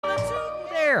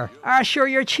there. Sure,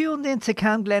 you're tuned into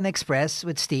CamGlen Express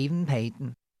with Stephen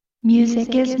Payton.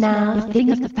 Music is now a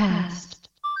thing of the past.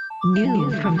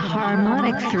 New from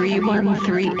Harmonic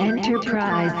 313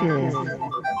 Enterprises.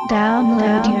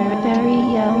 Download your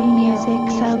very own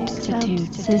music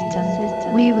substitute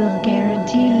system. We will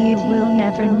guarantee you will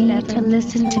never need to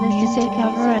listen to music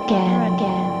ever again.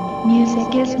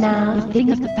 Music is now a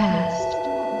thing of the past.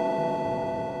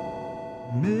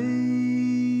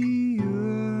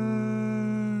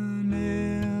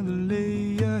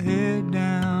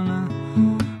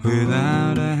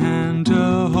 Without a hand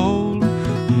to hold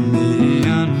me,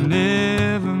 I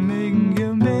never make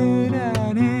your bed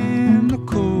out in the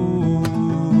cold.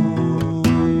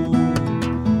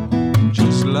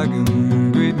 Just like a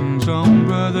great and strong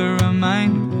brother of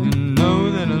mine, you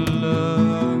know that I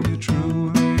love you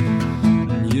true.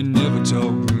 You never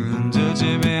talk and touch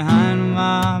it behind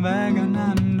my back, and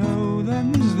I know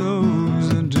that there's those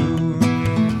that do.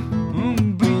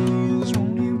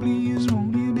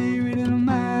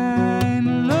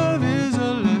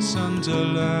 To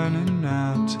learn in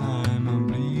our time, and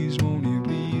please, won't you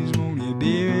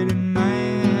bear it in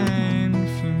mind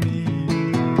for me?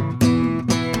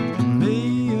 May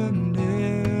you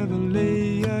never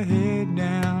lay your head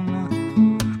down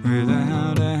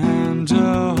without a hand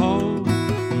to hold.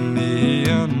 May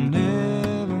you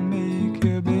never make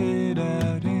your bed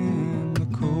out in the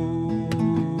cold.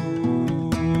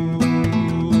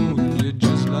 You're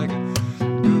just like a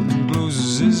good and close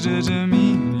sister to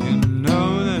me. You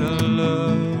know that I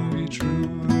love you true.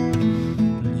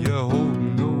 You're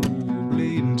holding no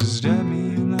blade to stab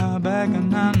me in the back,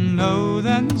 and I know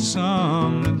that there's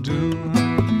some to do.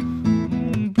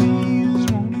 Please,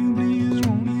 won't you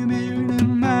bear it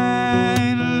in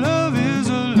mind? Love is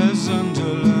a lesson to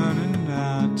learn in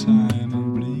our time.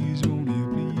 And please, won't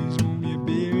you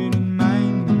bear it in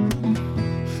mind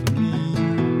for me?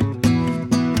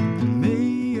 May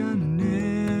you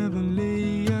never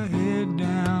lay your head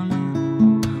down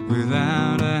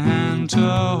without a hand to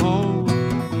hold.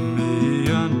 May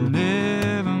you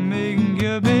never make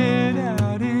your bed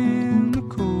out in the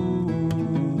cold.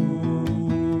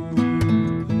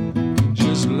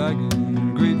 Just like a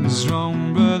great and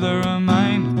strong brother of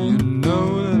mine, you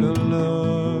know that I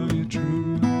love you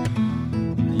true.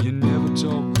 You never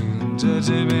talk and touch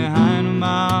it behind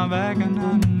my back, and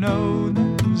I know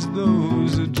that there's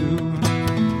those that do.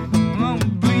 Oh,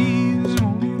 please,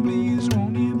 won't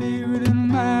you bear it in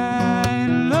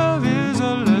mind? Love is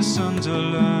a lesson to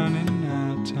learn in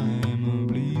our time. Oh,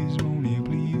 please, won't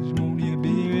you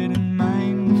bear it in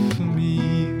mind for me?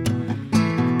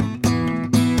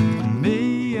 May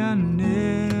you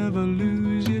never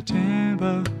lose your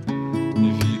temper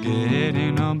if you get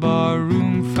in a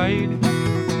barroom fight.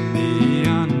 May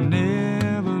you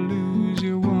never lose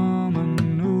your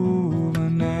woman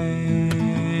overnight.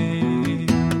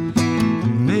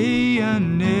 May you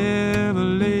never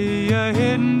lay your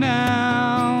head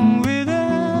down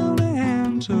without a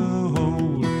hand to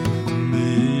hold.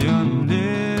 May you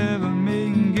never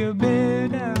make your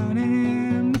bed out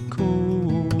in the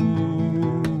cold.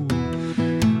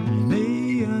 May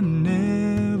you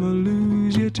never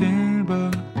lose your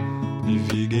temper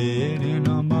if you get in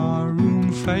a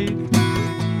barroom fight.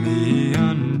 May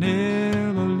you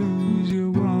never lose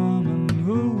your woman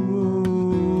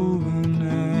overnight.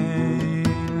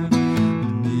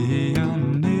 May you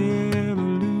never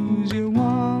lose your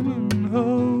woman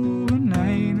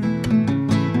overnight.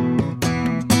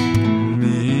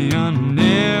 May you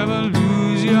never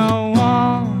lose your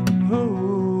woman overnight.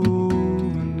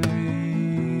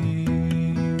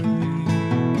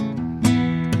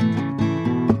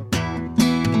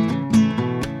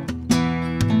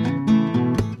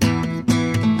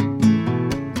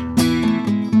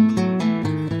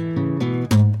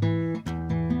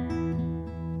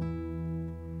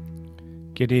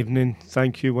 Good evening.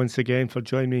 Thank you once again for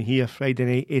joining me here Friday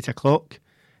night, 8 o'clock,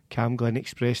 CamGlen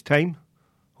Express time.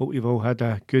 Hope you've all had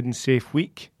a good and safe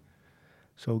week.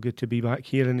 It's all good to be back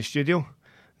here in the studio.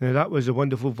 Now, that was a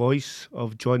wonderful voice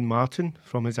of John Martin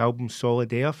from his album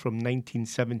Solid Air from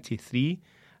 1973,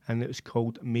 and it was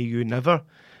called May You Never.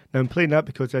 Now, I'm playing that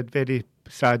because I had very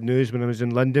sad news when I was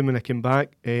in London when I came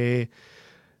back. The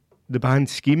band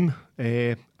Scheme,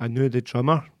 I knew the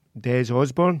drummer, Des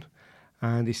Osborne,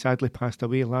 and he sadly passed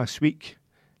away last week.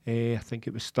 I think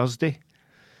it was Thursday.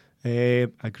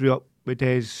 I grew up with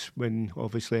Des when,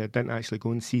 obviously, I didn't actually go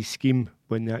and see Scheme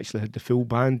when they actually had the full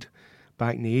band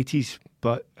back in the 80s,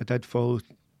 but I did follow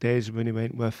Des when he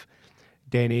went with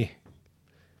Denny,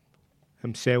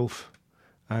 himself,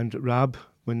 and Rab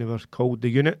when they were called The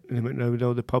Unit, and they went around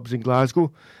all the pubs in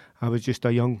Glasgow. I was just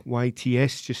a young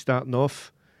YTS just starting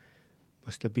off,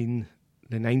 must have been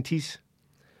the 90s.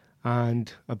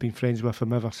 And I've been friends with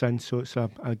him ever since, so it's a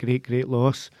great, great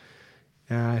loss.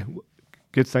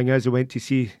 Good thing is I went to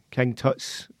see King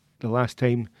Tut's the last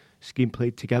time Scheme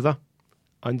played together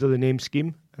under the name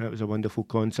Scheme, and it was a wonderful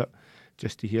concert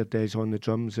just to hear Des on the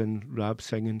drums and Rab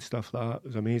singing stuff like that. It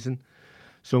was amazing.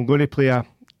 So I'm going to play a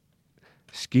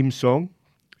Scheme song.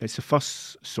 It's the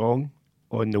first song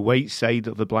on the White Side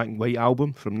of the Black and White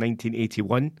album from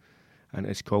 1981, and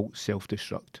it's called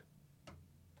Self-Destruct.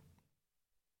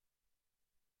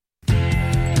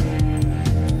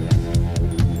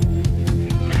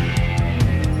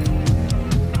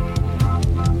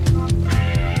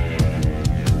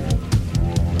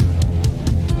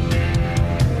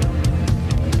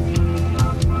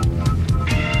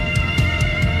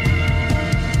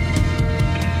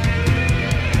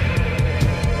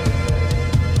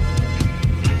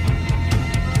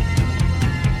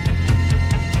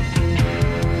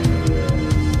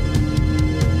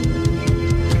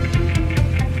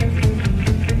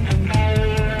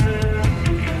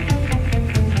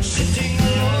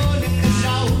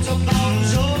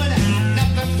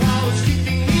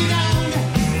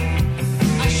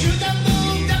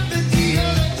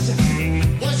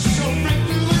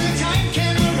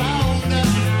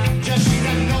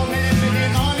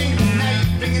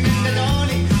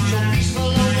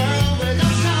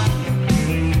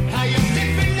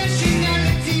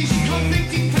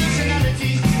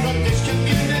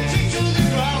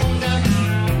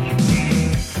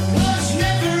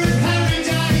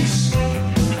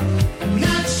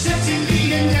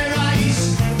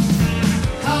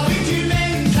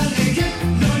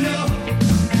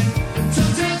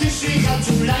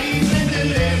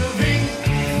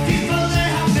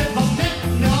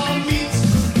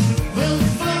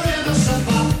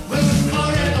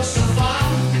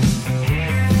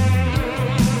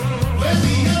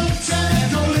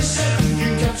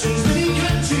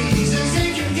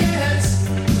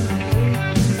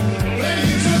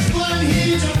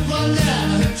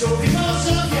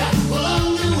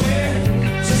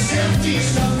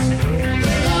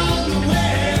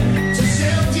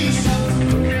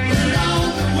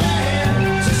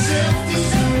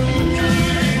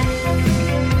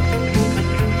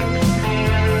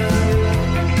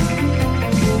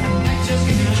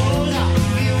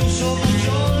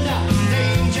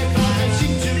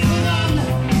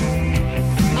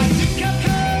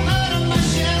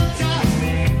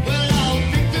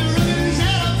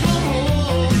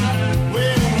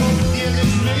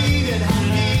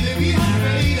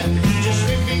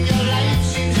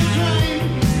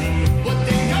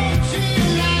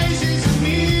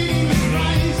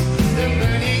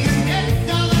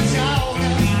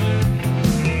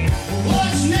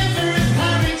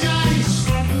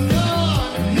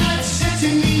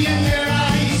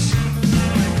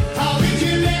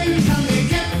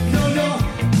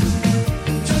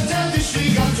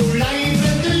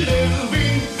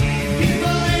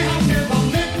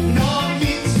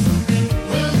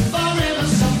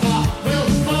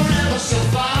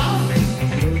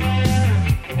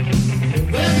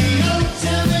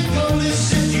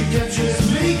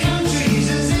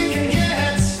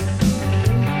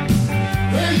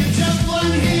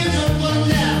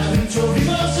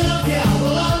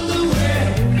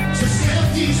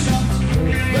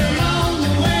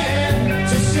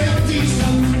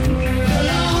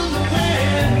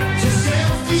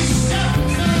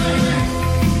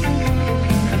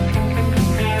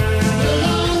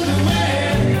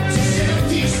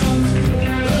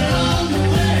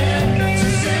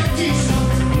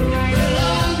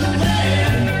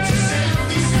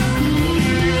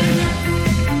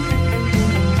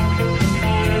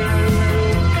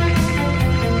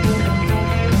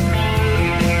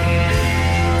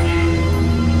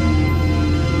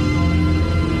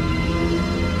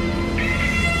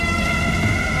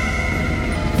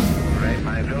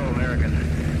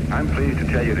 I'm pleased to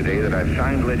tell you today that I've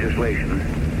signed legislation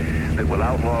that will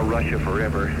outlaw Russia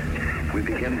forever. We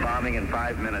begin bombing in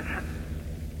 5 minutes.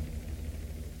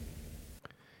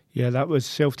 Yeah, that was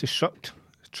Self-Destruct,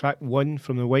 track 1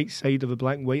 from the White Side of the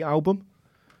Black and White album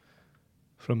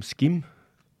from Scheme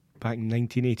back in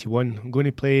 1981. I'm going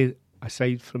to play a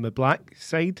side from the Black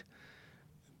side,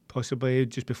 possibly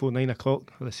just before 9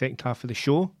 o'clock for the second half of the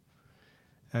show.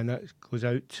 And that goes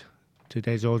out to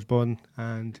Des Osborne,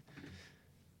 and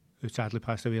who sadly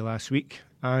passed away last week.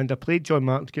 And I played John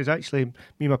Martin because actually me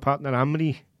and my partner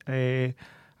Anne-Marie, I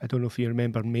don't know if you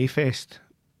remember Mayfest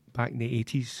back in the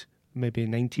 80s, maybe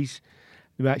 90s.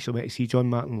 We actually went to see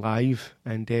John Martin live,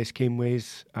 and Des came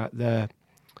with at the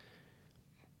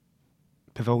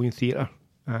Pavilion Theatre.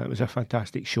 It was a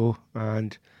fantastic show,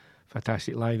 and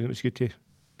fantastic live, and it was good to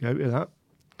get out of that.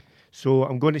 So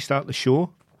I'm going to start the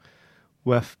show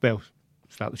with,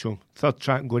 third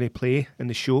track I'm going to play in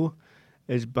the show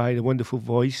is by the wonderful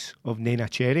voice of Nena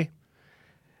Cherry.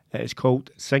 It is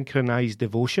called Synchronized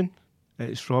Devotion. It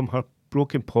is from her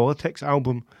Broken Politics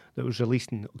album that was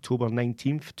released on October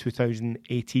 19th,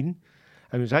 2018,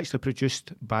 and was actually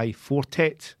produced by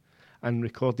Fortet and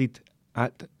recorded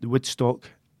at the Woodstock,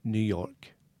 New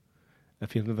York.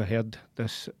 If you've never heard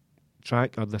this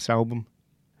track or this album,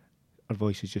 her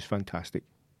voice is just fantastic.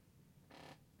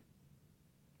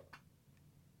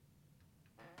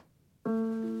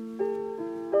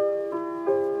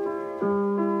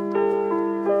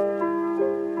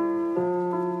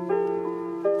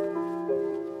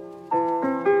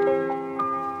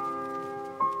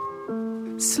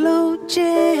 Slow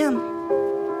jam,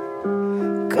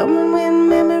 coming when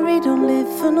memory don't live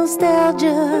for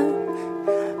nostalgia,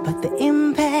 but the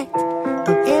impact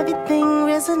of everything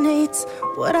resonates.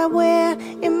 What I wear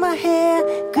in my hair,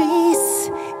 grease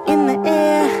in the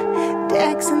air,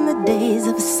 Dax in the days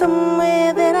of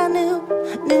somewhere that I knew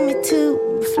me too.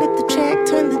 Flip the track,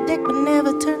 turn the deck, but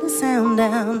never turn the sound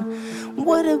down.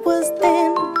 What it was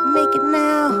then, make it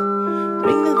now.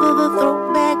 Bring the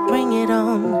throwback, bring it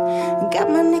on. Got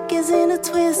my knickers in a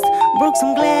twist, broke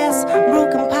some glass,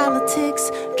 broken politics,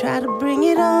 try to bring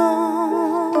it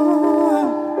on.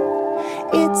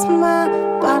 It's my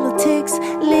politics,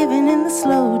 living in the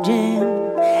slow jam.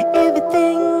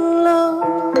 Everything low,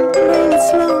 bring it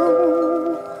slow.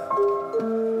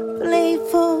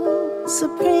 Playful,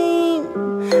 supreme,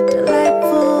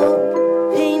 delightful,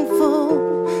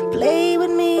 painful. Play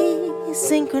with me,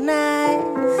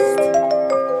 synchronized.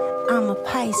 I'm a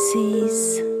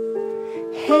Pisces,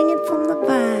 hanging from the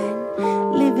vine,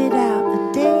 live it out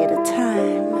a day at a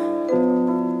time.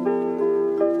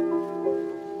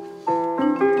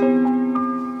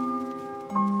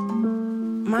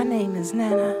 My name is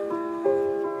Nana.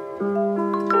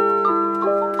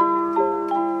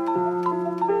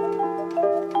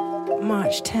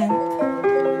 March 10th.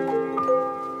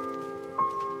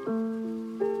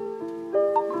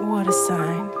 What a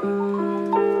sign.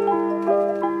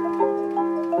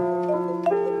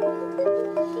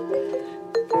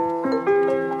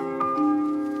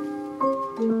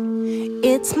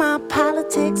 It's my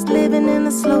politics, living in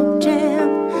a slow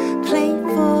jam.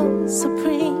 Playful,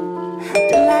 supreme,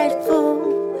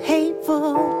 delightful,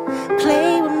 hateful.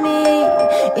 Play with me.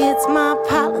 It's my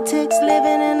politics,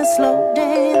 living in a slow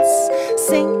dance.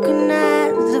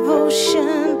 Synchronized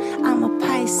devotion. I'm a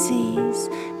Pisces,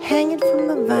 hanging from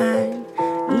the vine.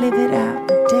 Live it out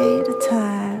a day at a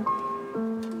time.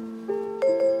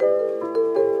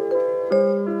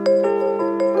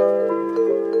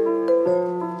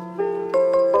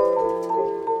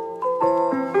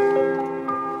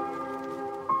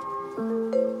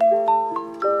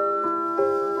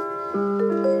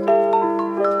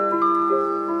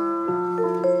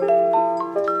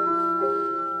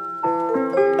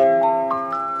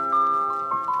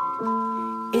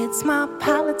 It's my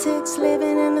politics,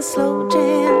 living in a slow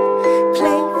jam.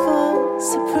 Playful,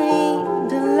 supreme,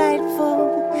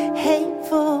 delightful,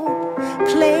 hateful.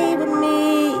 Play with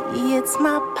me. It's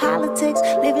my politics,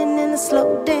 living in a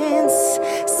slow dance.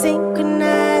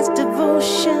 Synchronized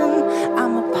devotion.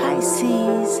 I'm a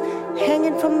Pisces,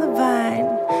 hanging from the vine.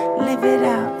 Live it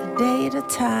out a day at a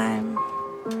time.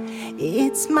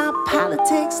 It's my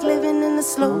politics, living in a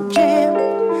slow jam.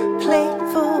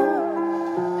 Playful.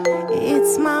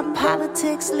 It's my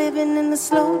politics, living in the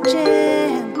slow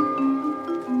jam.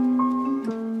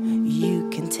 You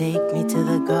can take me to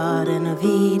the Garden of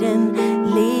Eden,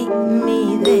 lead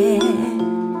me there,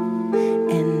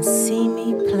 and see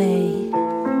me play.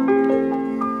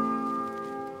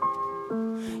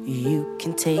 You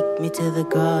can take me to the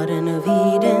Garden of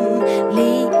Eden,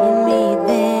 lead me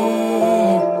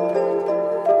there,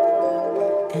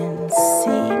 and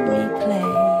see me play.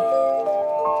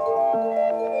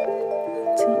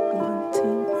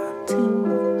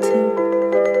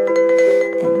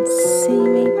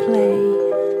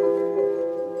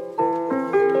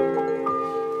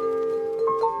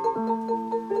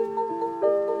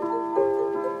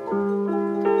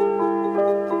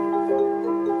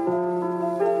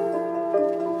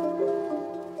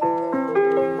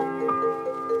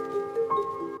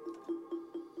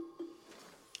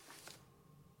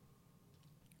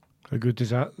 How good is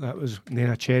that? That was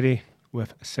Nena Cherry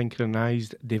with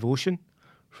Synchronized Devotion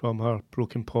from her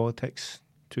Broken Politics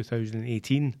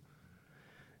 2018.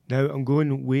 Now I'm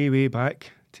going way, way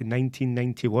back to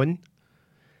 1991.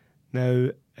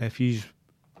 Now, if you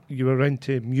were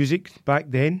into music back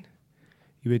then,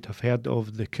 you would have heard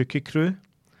of the Cuckoo Crew.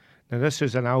 Now, this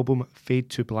is an album, Fade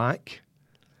to Black.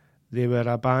 They were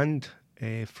a band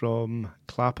from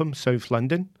Clapham, South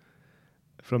London,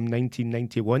 from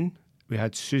 1991. We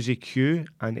had Susie Q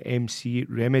and MC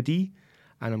Remedy,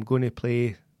 and I'm going to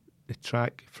play the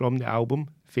track from the album,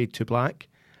 Fade to Black.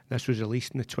 This was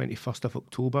released on the 21st of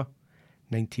October,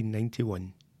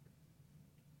 1991.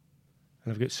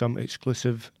 And I've got some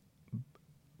exclusive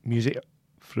music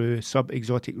through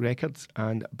Sub-Exotic Records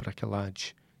and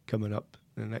Bricolage coming up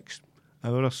in the next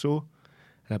hour or so.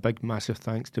 And a big massive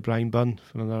thanks to Brian Byrne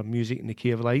for another Music in the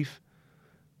Key of Life.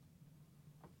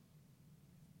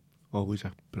 Always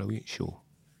a brilliant show.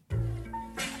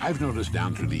 I've noticed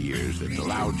down through the years that the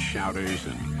loud shouters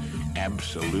and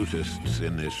absolutists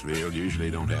in this field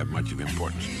usually don't have much of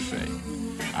importance to say.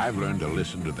 I've learned to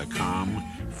listen to the calm,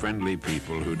 friendly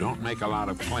people who don't make a lot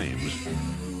of claims,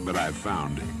 but I've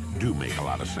found do make a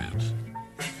lot of sense.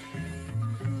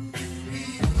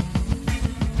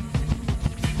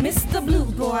 Mr. Blue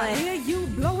Boy, I hear you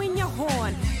blowing your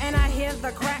horn, and I hear the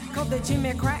crack of the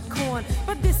Jimmy Crack corn.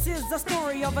 But this is a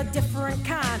story of a different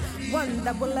kind, one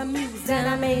that will amuse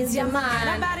and amaze your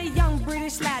mind. About a young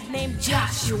British lad named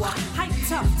Joshua,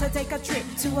 hyped up to take a trip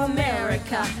to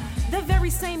America. The very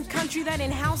same country that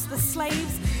in-housed the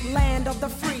slaves, land of the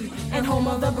free and home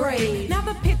of the brave. Now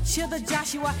the picture that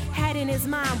Joshua had in his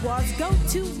mind was go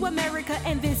to America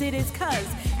and visit his cuz.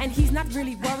 And he's not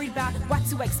really worried about what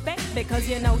to expect, because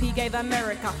you know he gave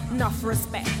America enough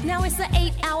respect. Now it's an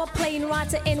 8-hour plane ride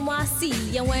to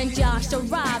NYC, and when Josh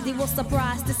arrived, he was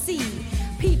surprised to see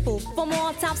people from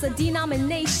all types of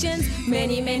denominations,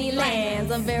 many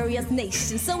lands and various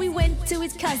nations. So he went to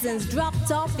his cousins, dropped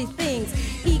off his things,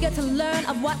 eager to learn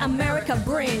of what America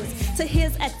brings to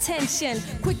his attention.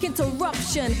 Quick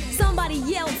interruption, somebody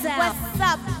yells out, "What's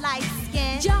up, light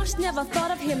skin?" Josh never thought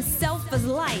of himself as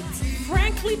light.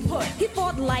 Frankly put, He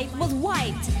thought light was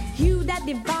white. Hue that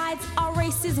divides our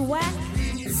races whack.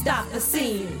 stop the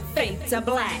scene, fade to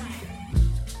black.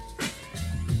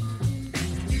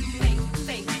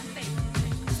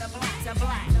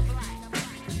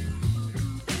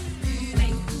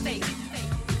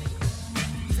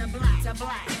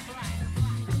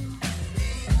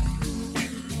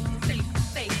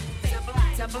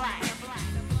 Black.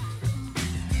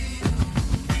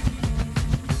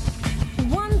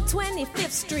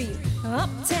 125th Street,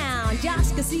 uptown.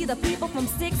 Josh could see the people from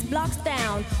 6 blocks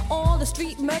down. All the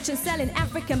street merchants selling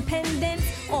African pendants,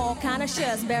 all kind of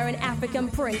shirts bearing African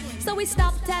print. So he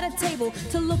stopped at a table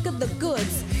to look at the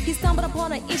goods. He stumbled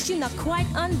upon an issue not quite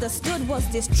understood. Was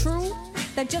this true?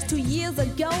 That just 2 years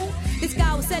ago, this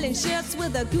guy was selling shirts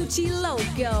with a Gucci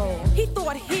logo. He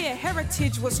thought here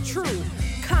heritage was true,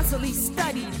 constantly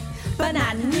studied, but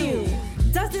not new.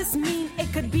 Does this mean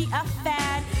it could be a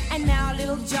fad? And now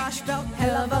little Josh felt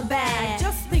hell of a bad.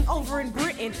 Just think over in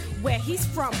Britain, where he's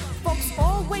from, folks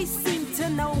always seem to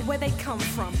know where they come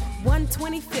from.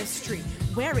 125th Street,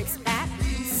 where it's at,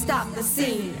 stop the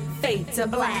scene, fade to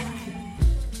black.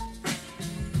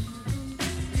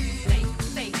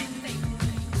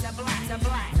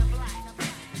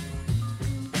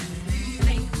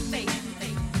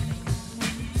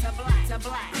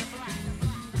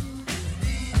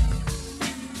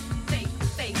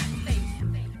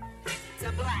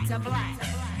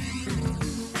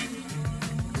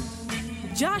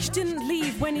 Josh didn't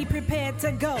leave when he prepared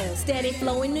to go. Steady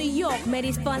flow in New York made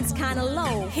his funds kinda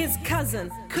low. His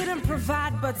cousin couldn't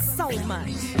provide but so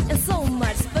much. And so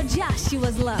much for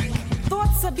Joshua's luck.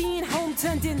 Thoughts of being home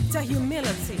turned into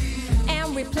humility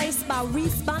and replaced by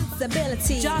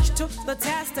responsibility. Josh took the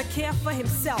task to care for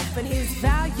himself and his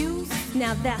values.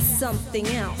 Now that's something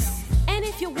else. And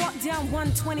if you walk down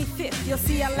 125th, you'll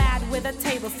see a lad with a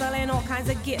table selling all kinds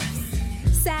of gifts.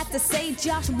 Sad to say,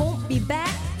 Josh won't be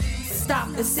back. Stop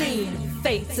the scene,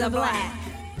 fade to black.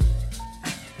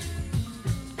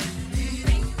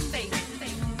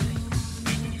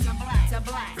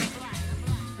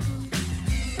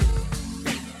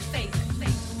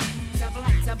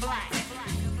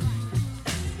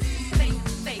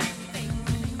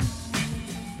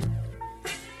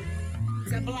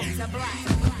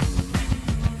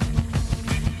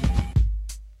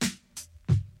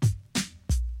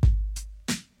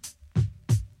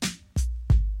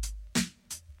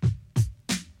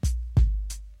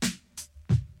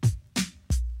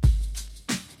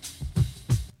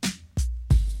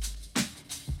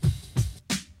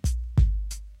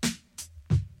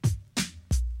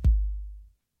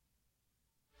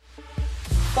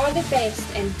 For the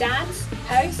best in dance,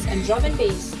 house and drum and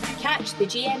bass, catch the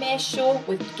GMS show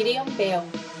with Graham Bell.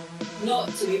 Not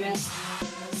to be missed.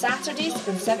 Saturdays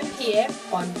from 7 p.m.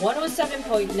 on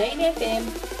 107.9 FM,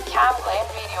 CamGlen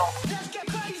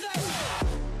Radio.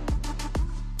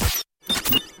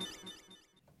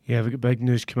 Yeah, we've got big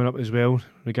news coming up as well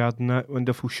regarding that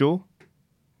wonderful show.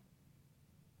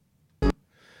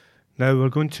 Now we're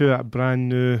going to a brand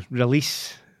new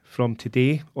release from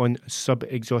today on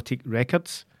Sub-Exotic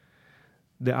Records.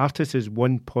 The artist is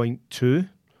 1.2.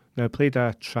 Now I played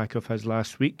a track of his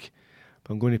last week,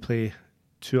 but I'm going to play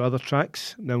 2 other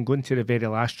tracks. Now I'm going to the very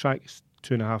last track. It's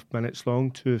 2.5 minutes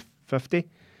long, 2:50.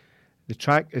 The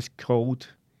track is called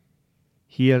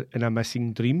Here in a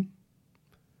Missing Dream.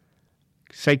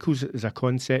 Cycles is a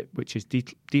concept which is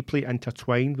deeply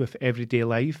intertwined with everyday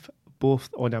life, both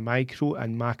on a micro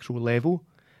and macro level.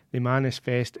 They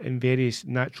manifest in various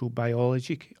natural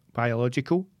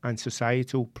biological and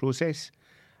societal process,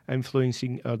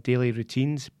 influencing our daily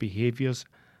routines, behaviours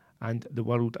and the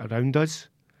world around us.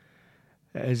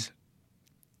 It is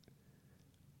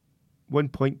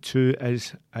 1.2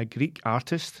 is a Greek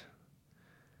artist,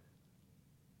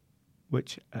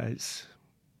 which is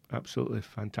absolutely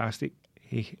fantastic.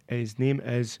 His name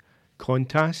is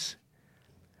Kontas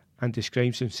and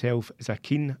describes himself as a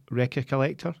keen record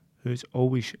collector who is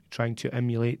always trying to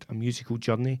emulate a musical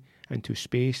journey into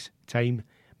space, time,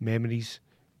 memories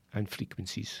and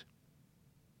frequencies.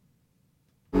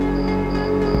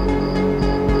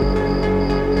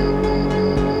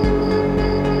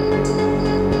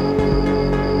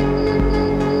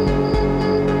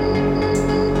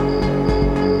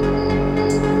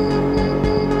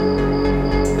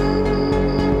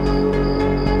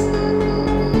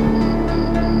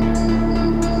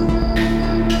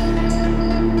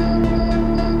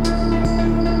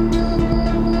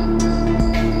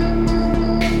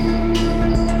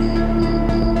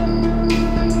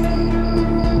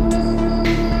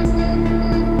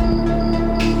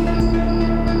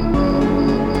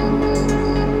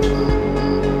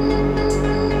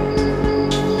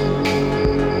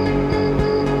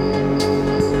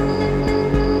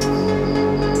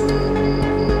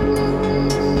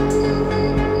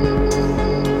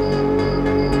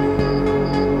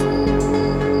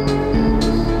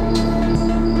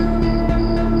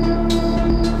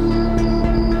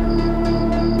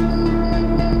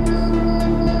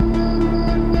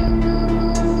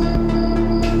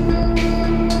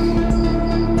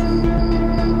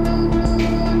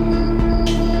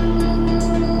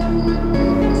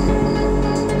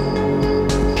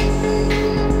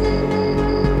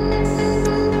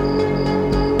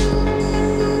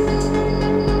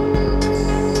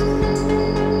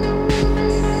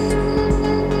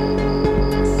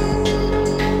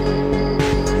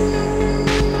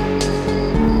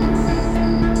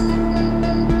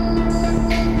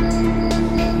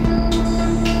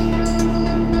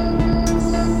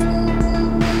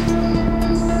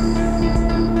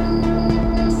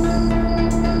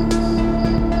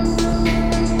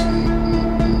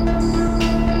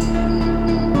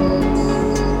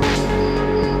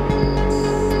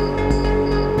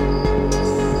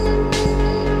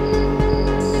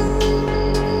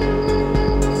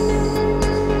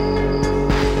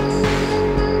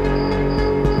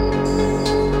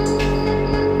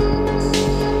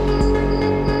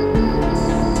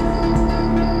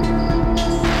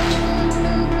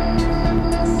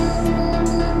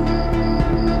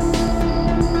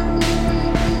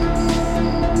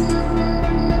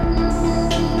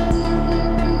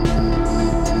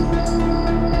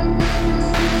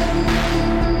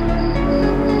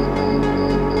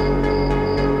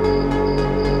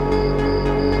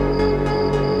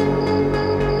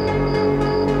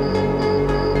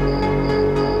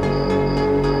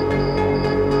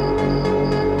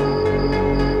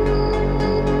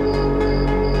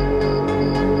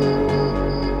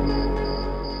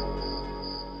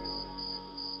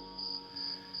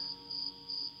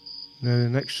 Now the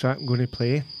next track I'm going to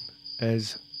play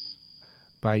is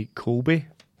by Colby,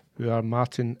 who are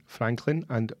Martin Franklin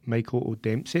and Michael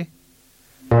O'Dempsey.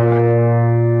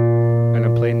 And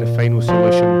I'm playing the Final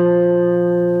Solution.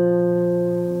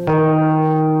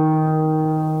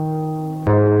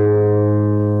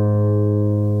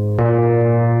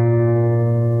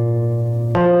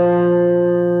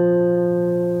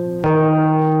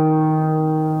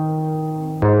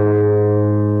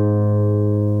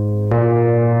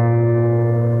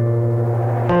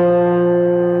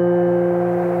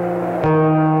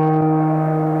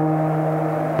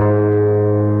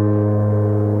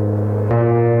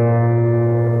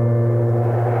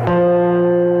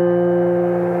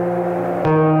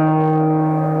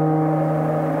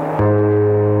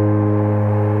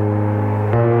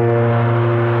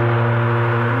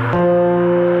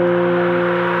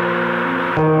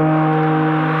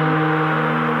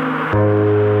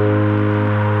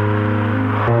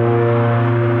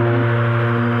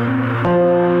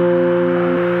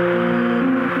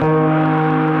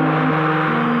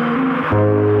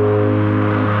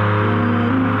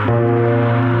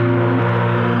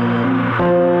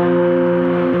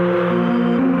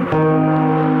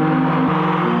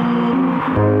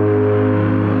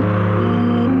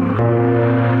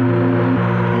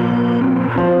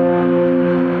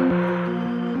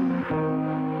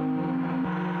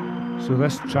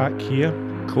 track here,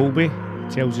 Colby,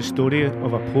 tells the story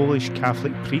of a Polish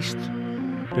Catholic priest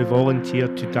who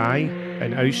volunteered to die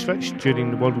in Auschwitz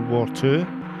during World War II.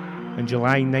 In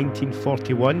July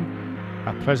 1941,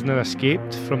 a prisoner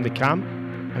escaped from the camp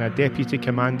and a deputy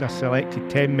commander selected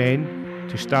 10 men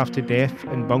to starve to death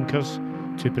in bunkers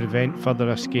to prevent further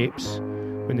escapes.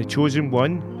 When the chosen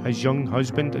one, his young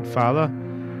husband and father,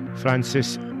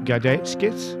 Francis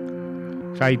Gadetskis,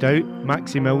 cried out,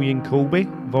 Maximilian Kolbe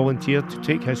volunteered to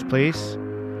take his place.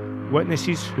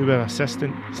 Witnesses who were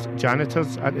assistant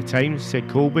janitors at the time said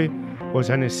Kolbe was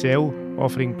in his cell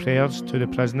offering prayers to the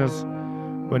prisoners.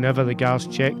 Whenever the guards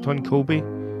checked on Kolbe,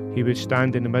 he would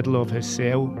stand in the middle of his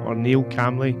cell or kneel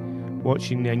calmly,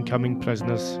 watching the incoming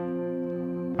prisoners.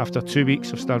 After 2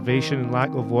 weeks of starvation and lack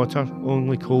of water,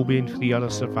 only Kolbe and 3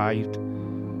 others survived.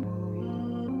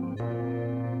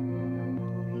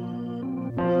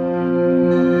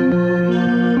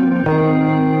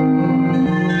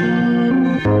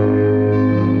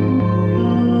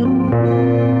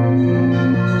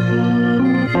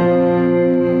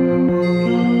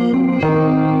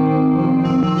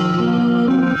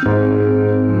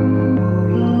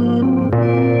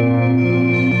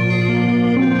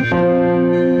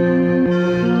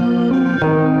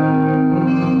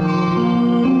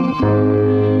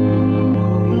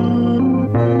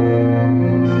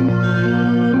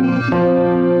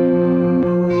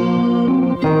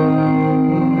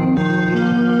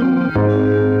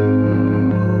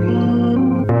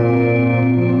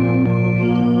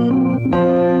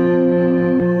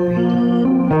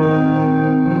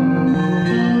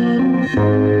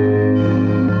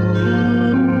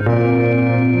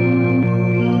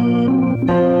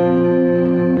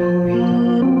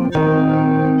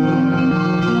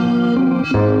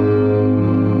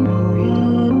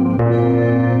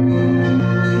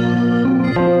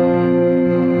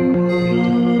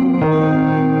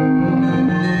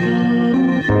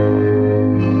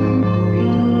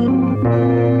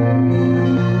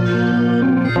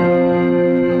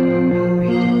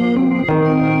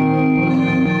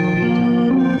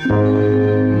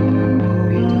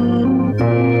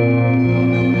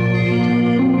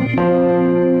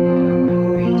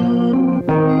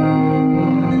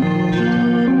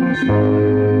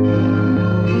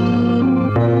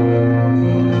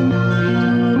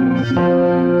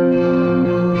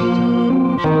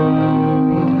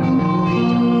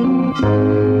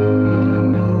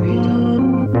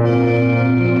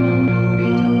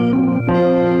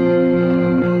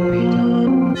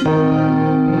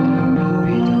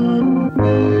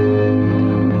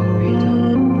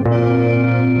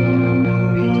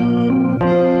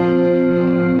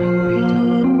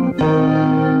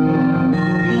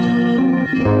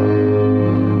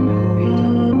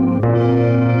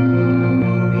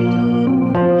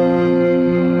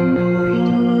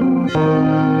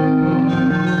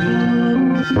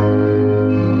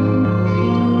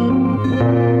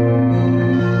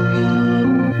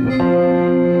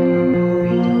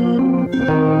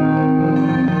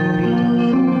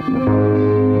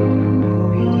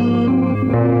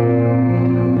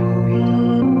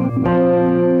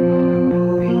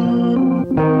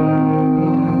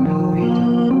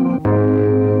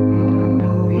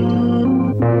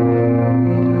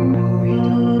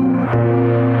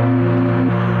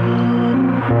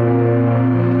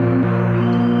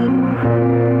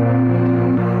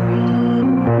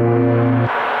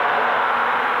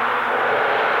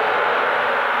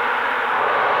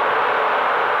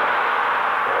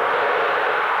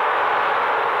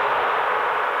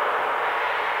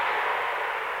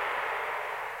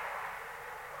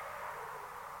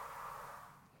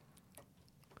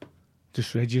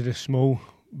 Just read you the small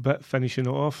bit finishing it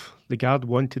off. The guard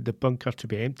wanted the bunker to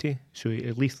be empty, so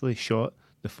he lethally shot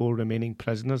the 4 remaining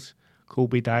prisoners.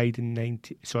 Colby died in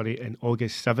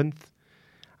August 7th,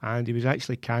 and he was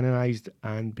actually canonised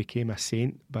and became a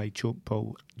saint by John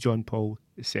Paul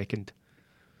II.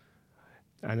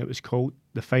 And it was called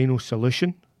The Final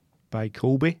Solution by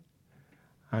Colby,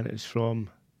 and it's from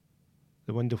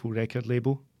the wonderful record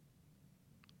label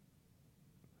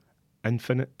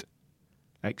Infinite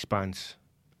Expanse,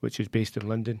 which is based in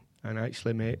London. And I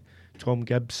actually met Tom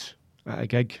Gibbs at a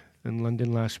gig in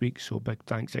London last week, so big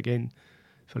thanks again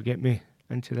for getting me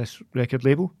into this record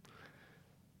label.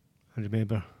 And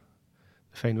remember,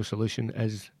 the final solution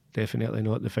is definitely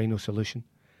not the final solution.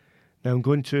 Now I'm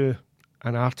going to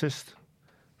an artist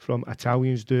from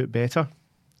Italians Do It Better.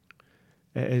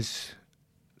 It is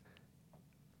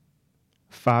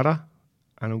Farah,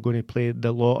 and I'm going to play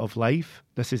The Law of Life.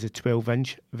 This is a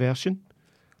 12-inch version.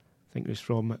 I think it was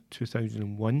from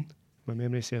 2001, my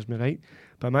memory serves me right.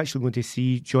 But I'm actually going to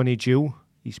see Johnny Jewel.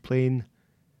 He's playing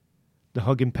the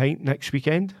Hug and Pint next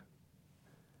weekend.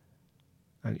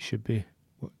 And it should be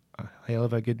a hell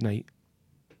of a good night.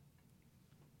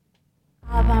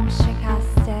 قلبم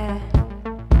شکسته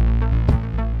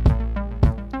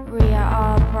روی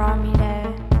آب را میره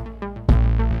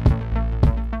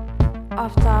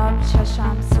آفتاب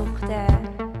چشم سوخته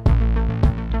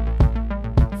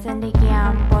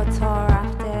زندگیم با تو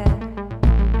رفته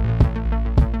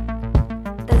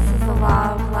This is the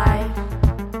law of life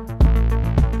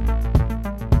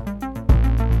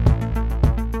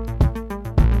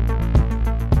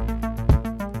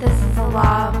This is the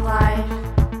law of life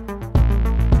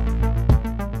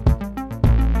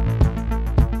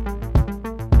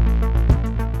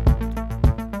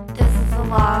This is the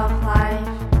law of life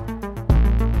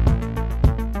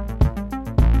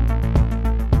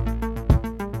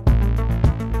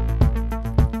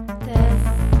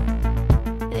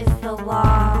This is the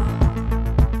law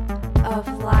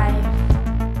of life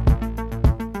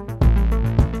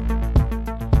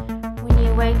When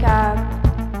you wake up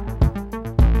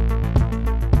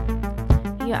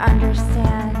you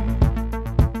understand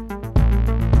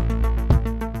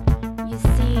you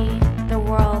see the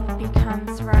world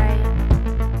becomes right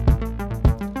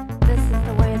This is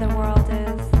the way the world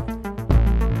is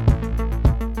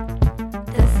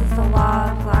This is the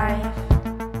law of life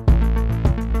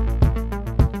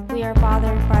We are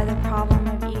bothered by the problem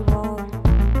of evil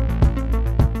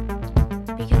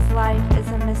because life is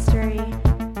a mystery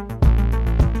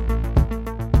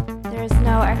There is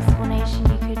no explanation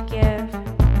you could give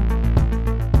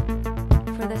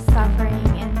for the suffering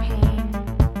and pain,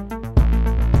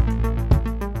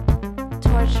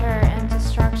 torture and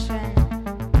destruction,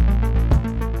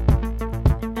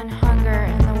 and hunger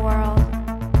in the world.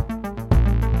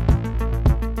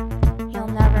 You'll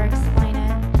never explain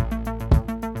it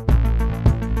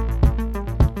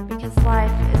because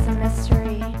life is a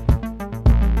mystery.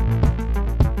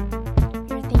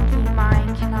 Your thinking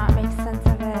mind cannot make sense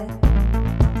of it.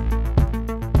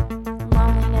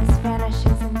 Loneliness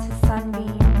vanishes into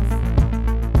sunbeams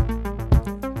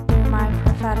through my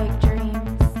prophetic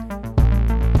dreams.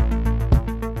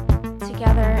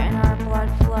 Together in our blood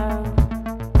flow.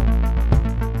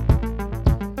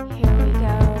 Here we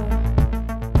go.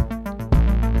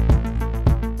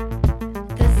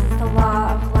 This is the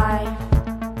law of life.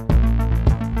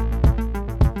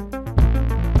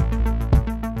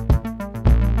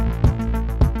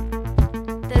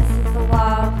 This is the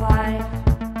law of life.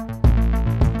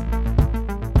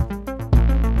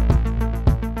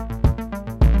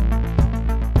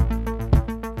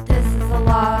 This is the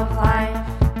law of life.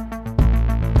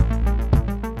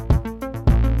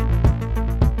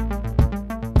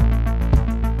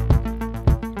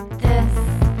 This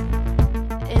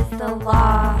is the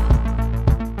law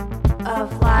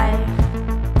of life.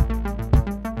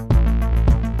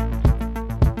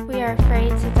 We are afraid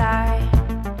to die.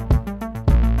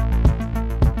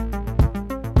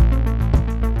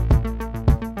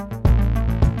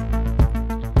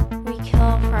 We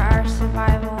kill for our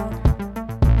survival.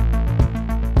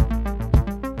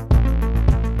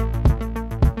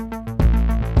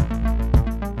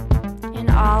 In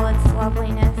all its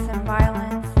loveliness and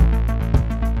violence.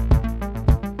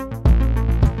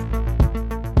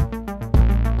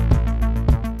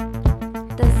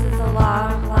 This is the law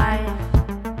of life.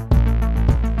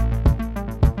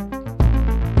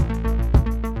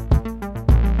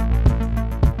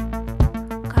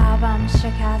 قلبم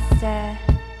شکسته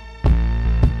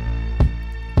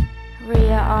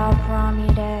روی آب را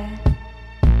میره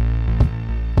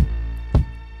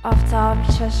آفتاب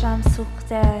چشم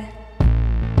سوخته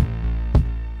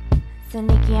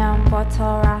زندگیم با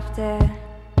تو رفته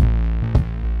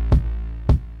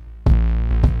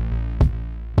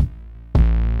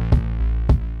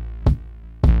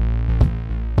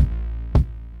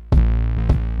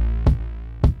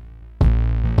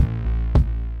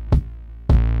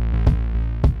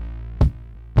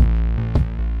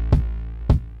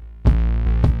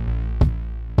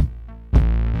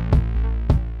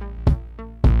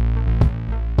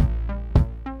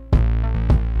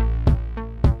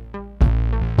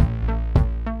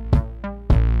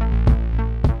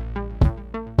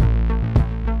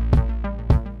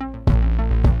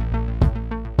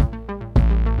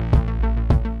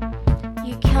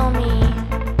You kill me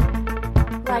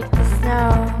like the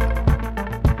snow.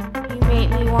 You make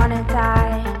me wanna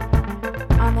die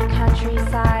on the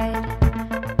countryside.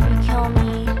 You kill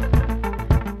me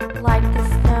like the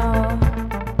snow.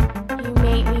 You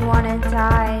make me wanna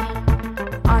die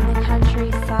on the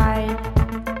countryside.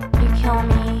 You kill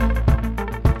me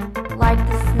like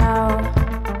the snow.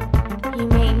 You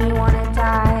make me wanna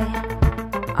die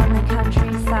on the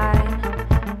countryside.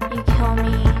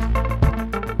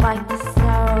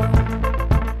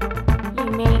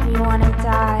 you wanna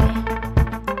die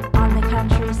on the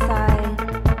countryside,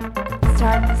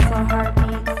 start the slow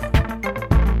heartbeats.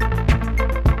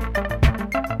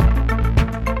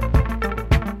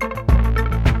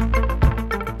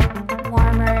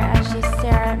 Warmer as you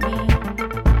stare at me.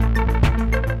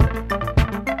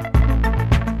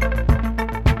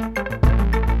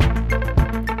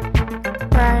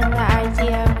 Burn the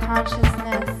idea of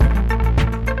consciousness.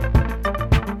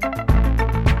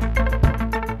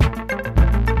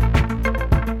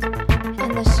 In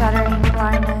the shuddering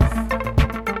blindness.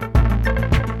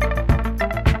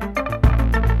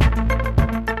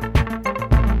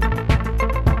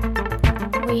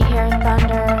 We hear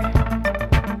thunder.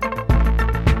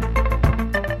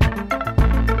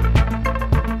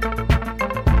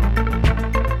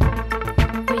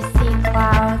 We see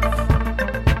clouds.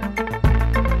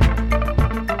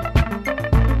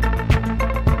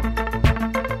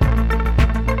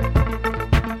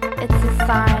 It's a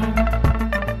sign.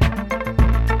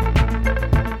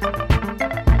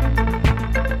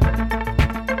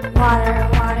 Water,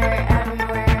 water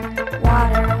everywhere.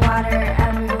 Water, water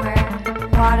everywhere.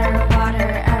 Water,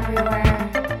 water everywhere.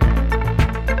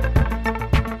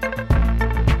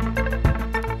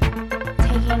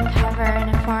 Taking cover in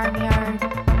a farmyard.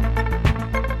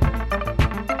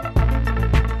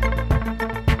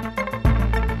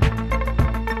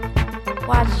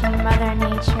 Watching Mother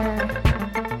Nature.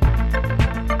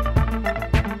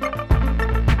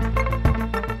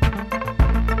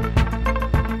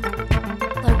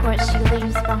 Look what she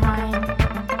leaves behind.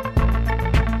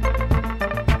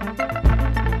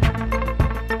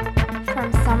 From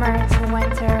summer to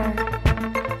winter,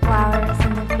 flowers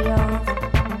in the field.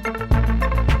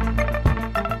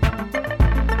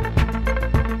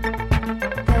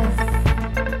 This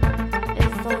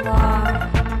is the law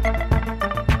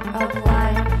of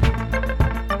life.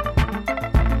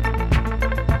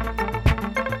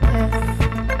 This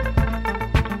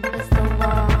is the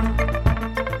law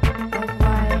of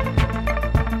life.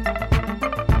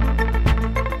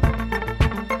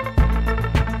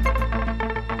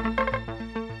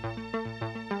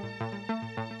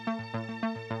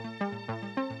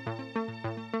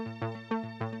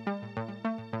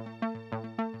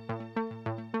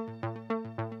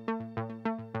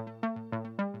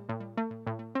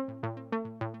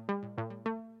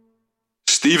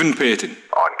 Stephen Payton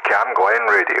on CamGlen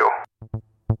Radio.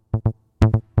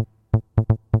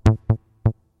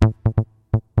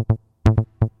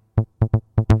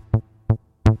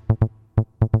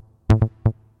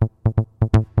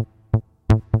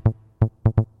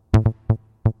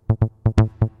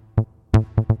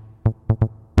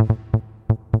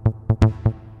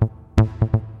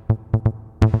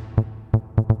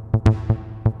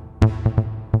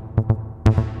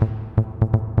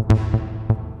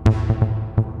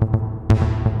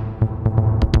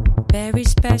 Very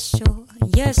special,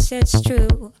 yes, it's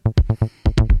true.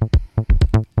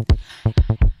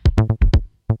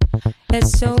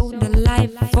 It's so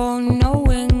delightful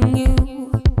knowing you,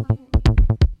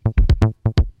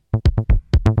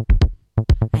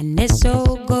 and it's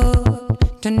so good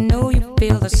to know you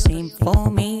feel the same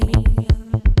for me.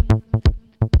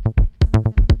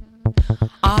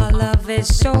 Our love is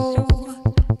so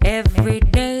every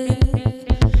day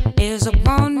is a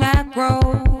bond that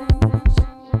grows.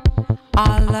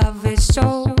 Our love is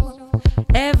so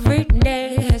every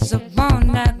day is a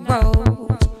bond that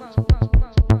grows.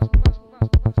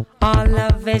 Our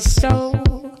love is so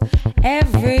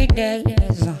every day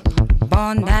is a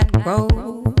bond that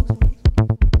grows.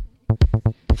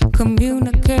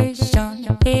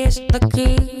 Communication is the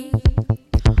key.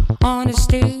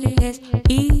 Honesty is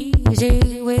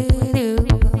easy with you.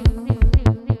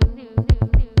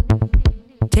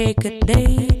 Take a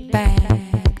day back,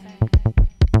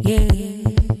 yeah.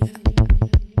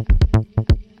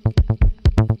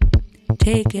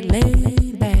 Take it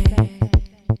laid back,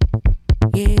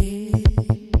 yeah.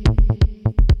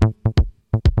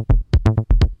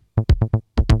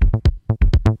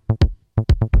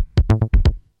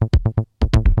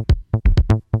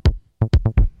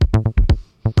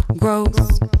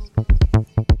 Growth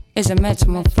is a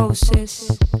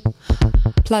metamorphosis,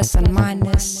 plus and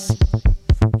minus,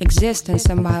 existence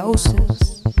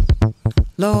symbiosis,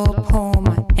 low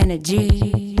poem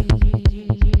energy.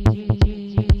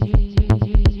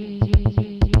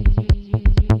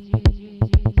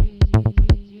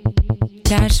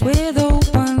 Touch with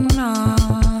open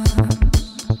arms,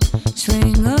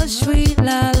 swing a sweet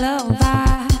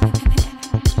lullaby.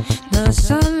 The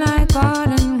sunlight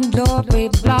garden glory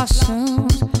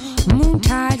blossoms, moon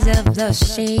tides of the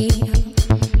sea,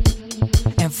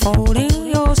 enfolding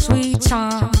your sweet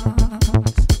charms.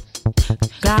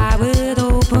 fly with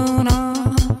open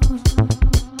arms,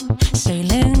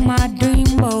 sailing my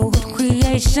dream boat,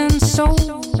 creation so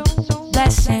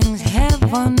blessings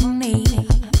heavenly.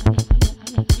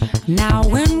 Now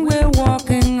when we're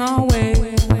walking our way,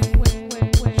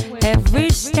 every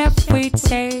step we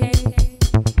take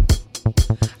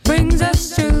brings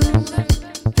us to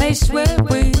a place where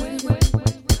we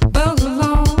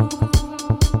belong.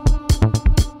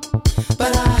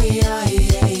 But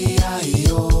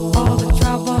all the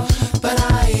trouble,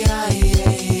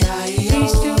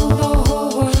 peace to the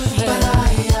whole world. But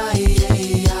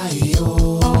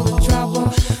all the trouble,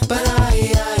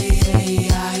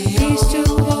 peace to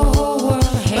the whole world.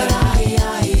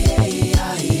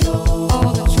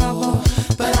 all the trouble,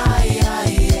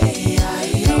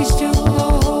 peace to the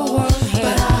whole world.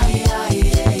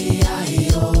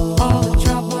 all the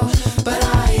trouble,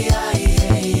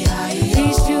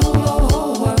 peace to the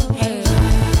whole world.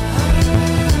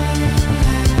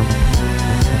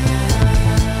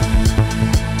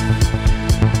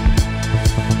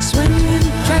 Swing and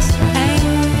trust and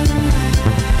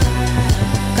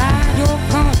guide your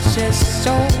conscious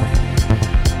soul.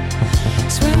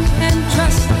 Swim and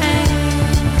trust and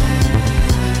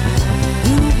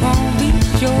you won't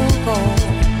reach your goal.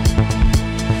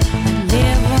 And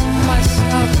never must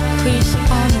a crease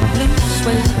on the blue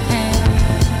suede hand.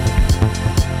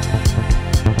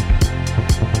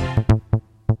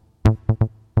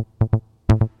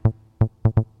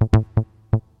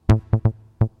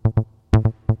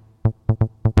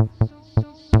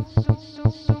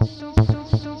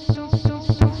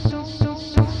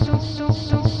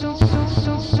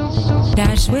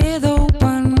 Dance with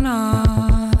open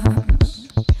arms,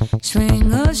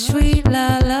 swing a sweet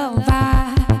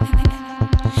lullaby.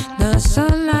 The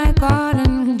sunlight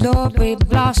garden glory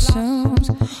blossoms,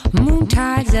 moon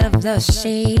tides of the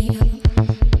sea,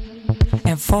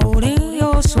 enfolding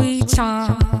your sweet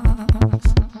charms.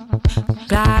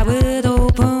 Fly with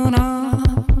open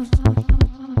arms,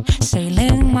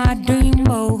 sailing my dream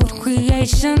boat,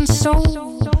 creation so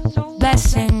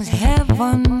blessings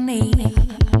heavenly.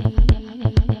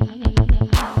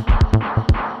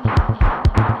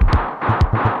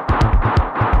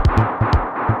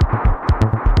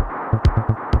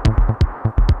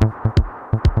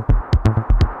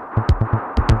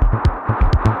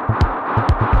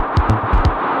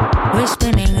 We're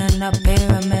spinning in a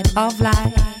pyramid of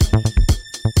light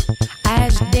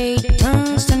as day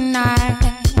turns to night.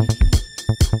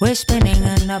 We're spinning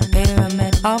in a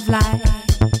pyramid of light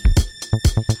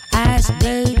as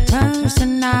day turns to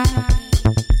night.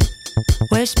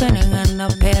 We're spinning in a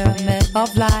pyramid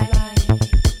of light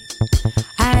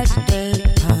as day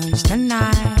turns to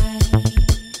night.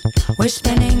 We're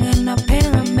spinning in a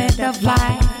pyramid of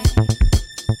light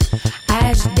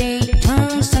as day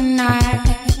turns to night.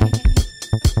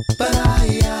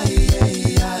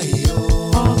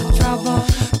 all the trouble,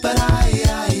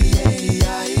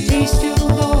 peace to the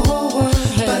whole world.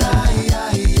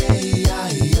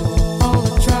 all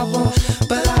the trouble,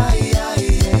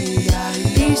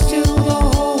 peace to the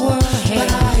whole world.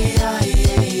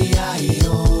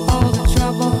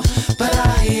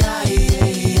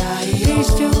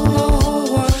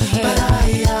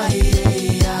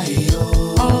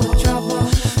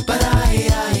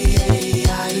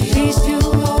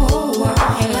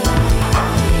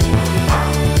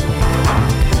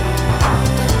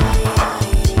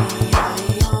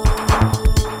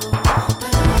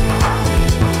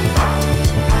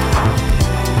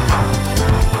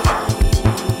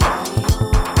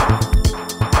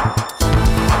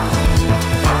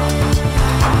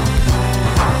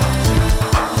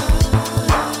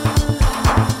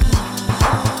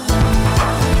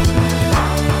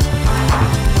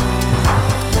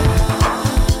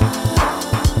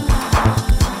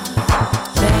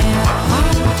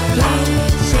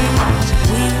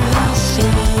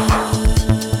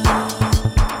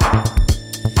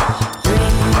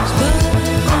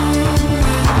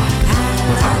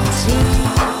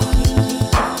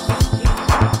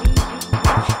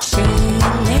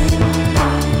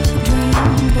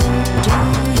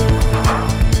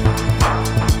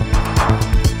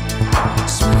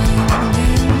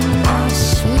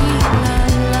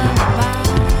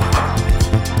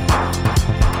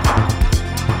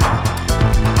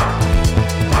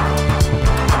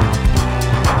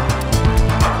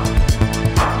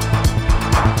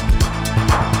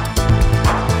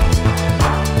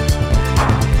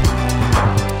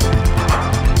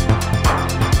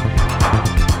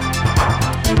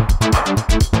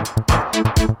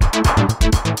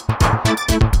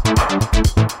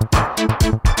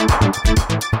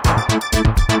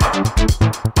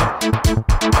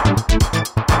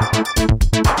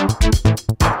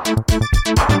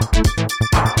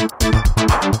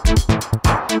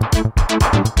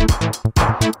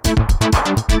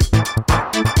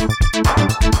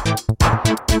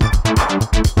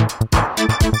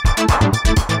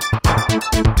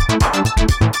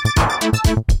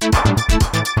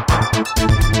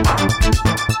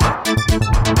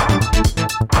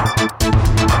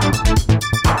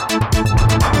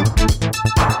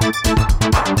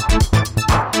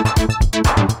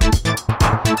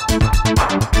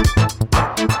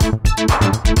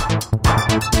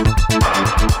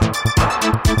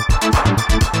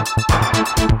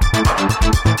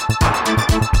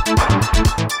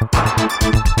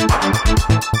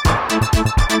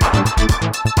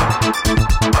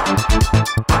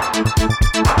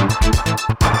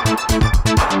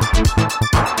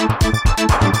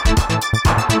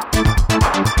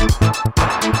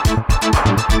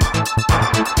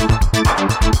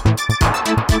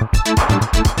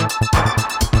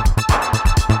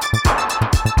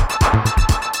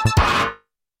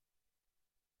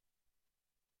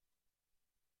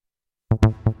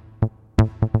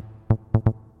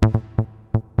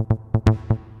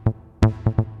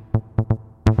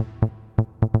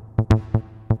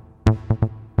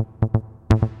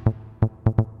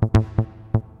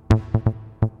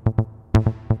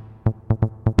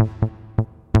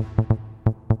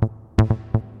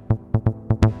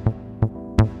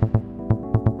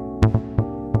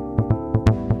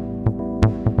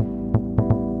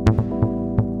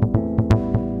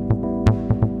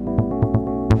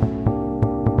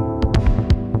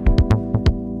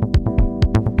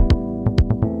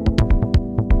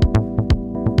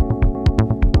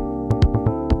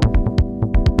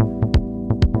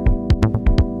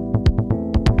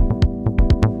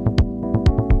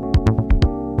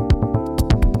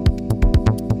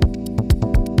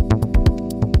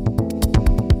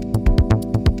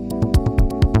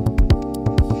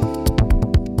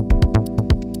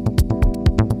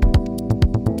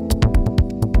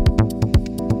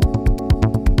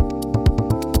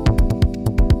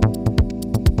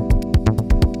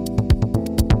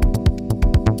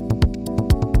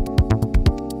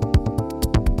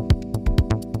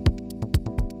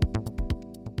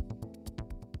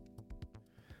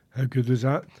 How good was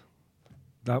that?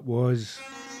 That was...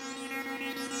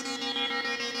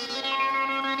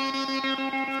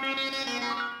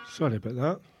 Sorry about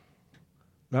that.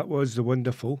 That was the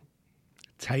wonderful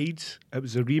Tides. It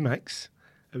was a remix.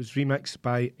 It was remixed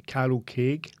by Carol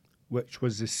Craig, which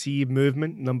was the C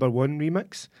Movement #1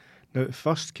 remix. Now, it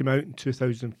first came out in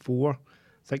 2004. I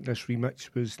think this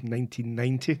remix was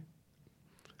 1990.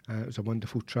 It was a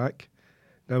wonderful track.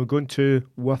 Now we're going to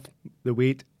Worth the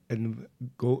Wait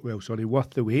Worth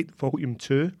the Wait, Volume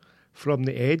 2, From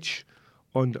the Edge,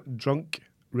 on Drunk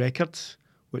Records,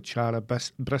 which are a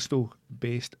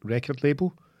Bristol-based record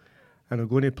label. And I'm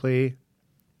going to play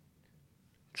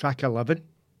track 11.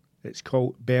 It's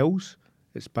called Bells.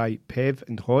 It's by Pev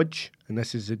and Hodge, and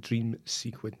this is the Dream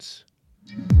Sequence.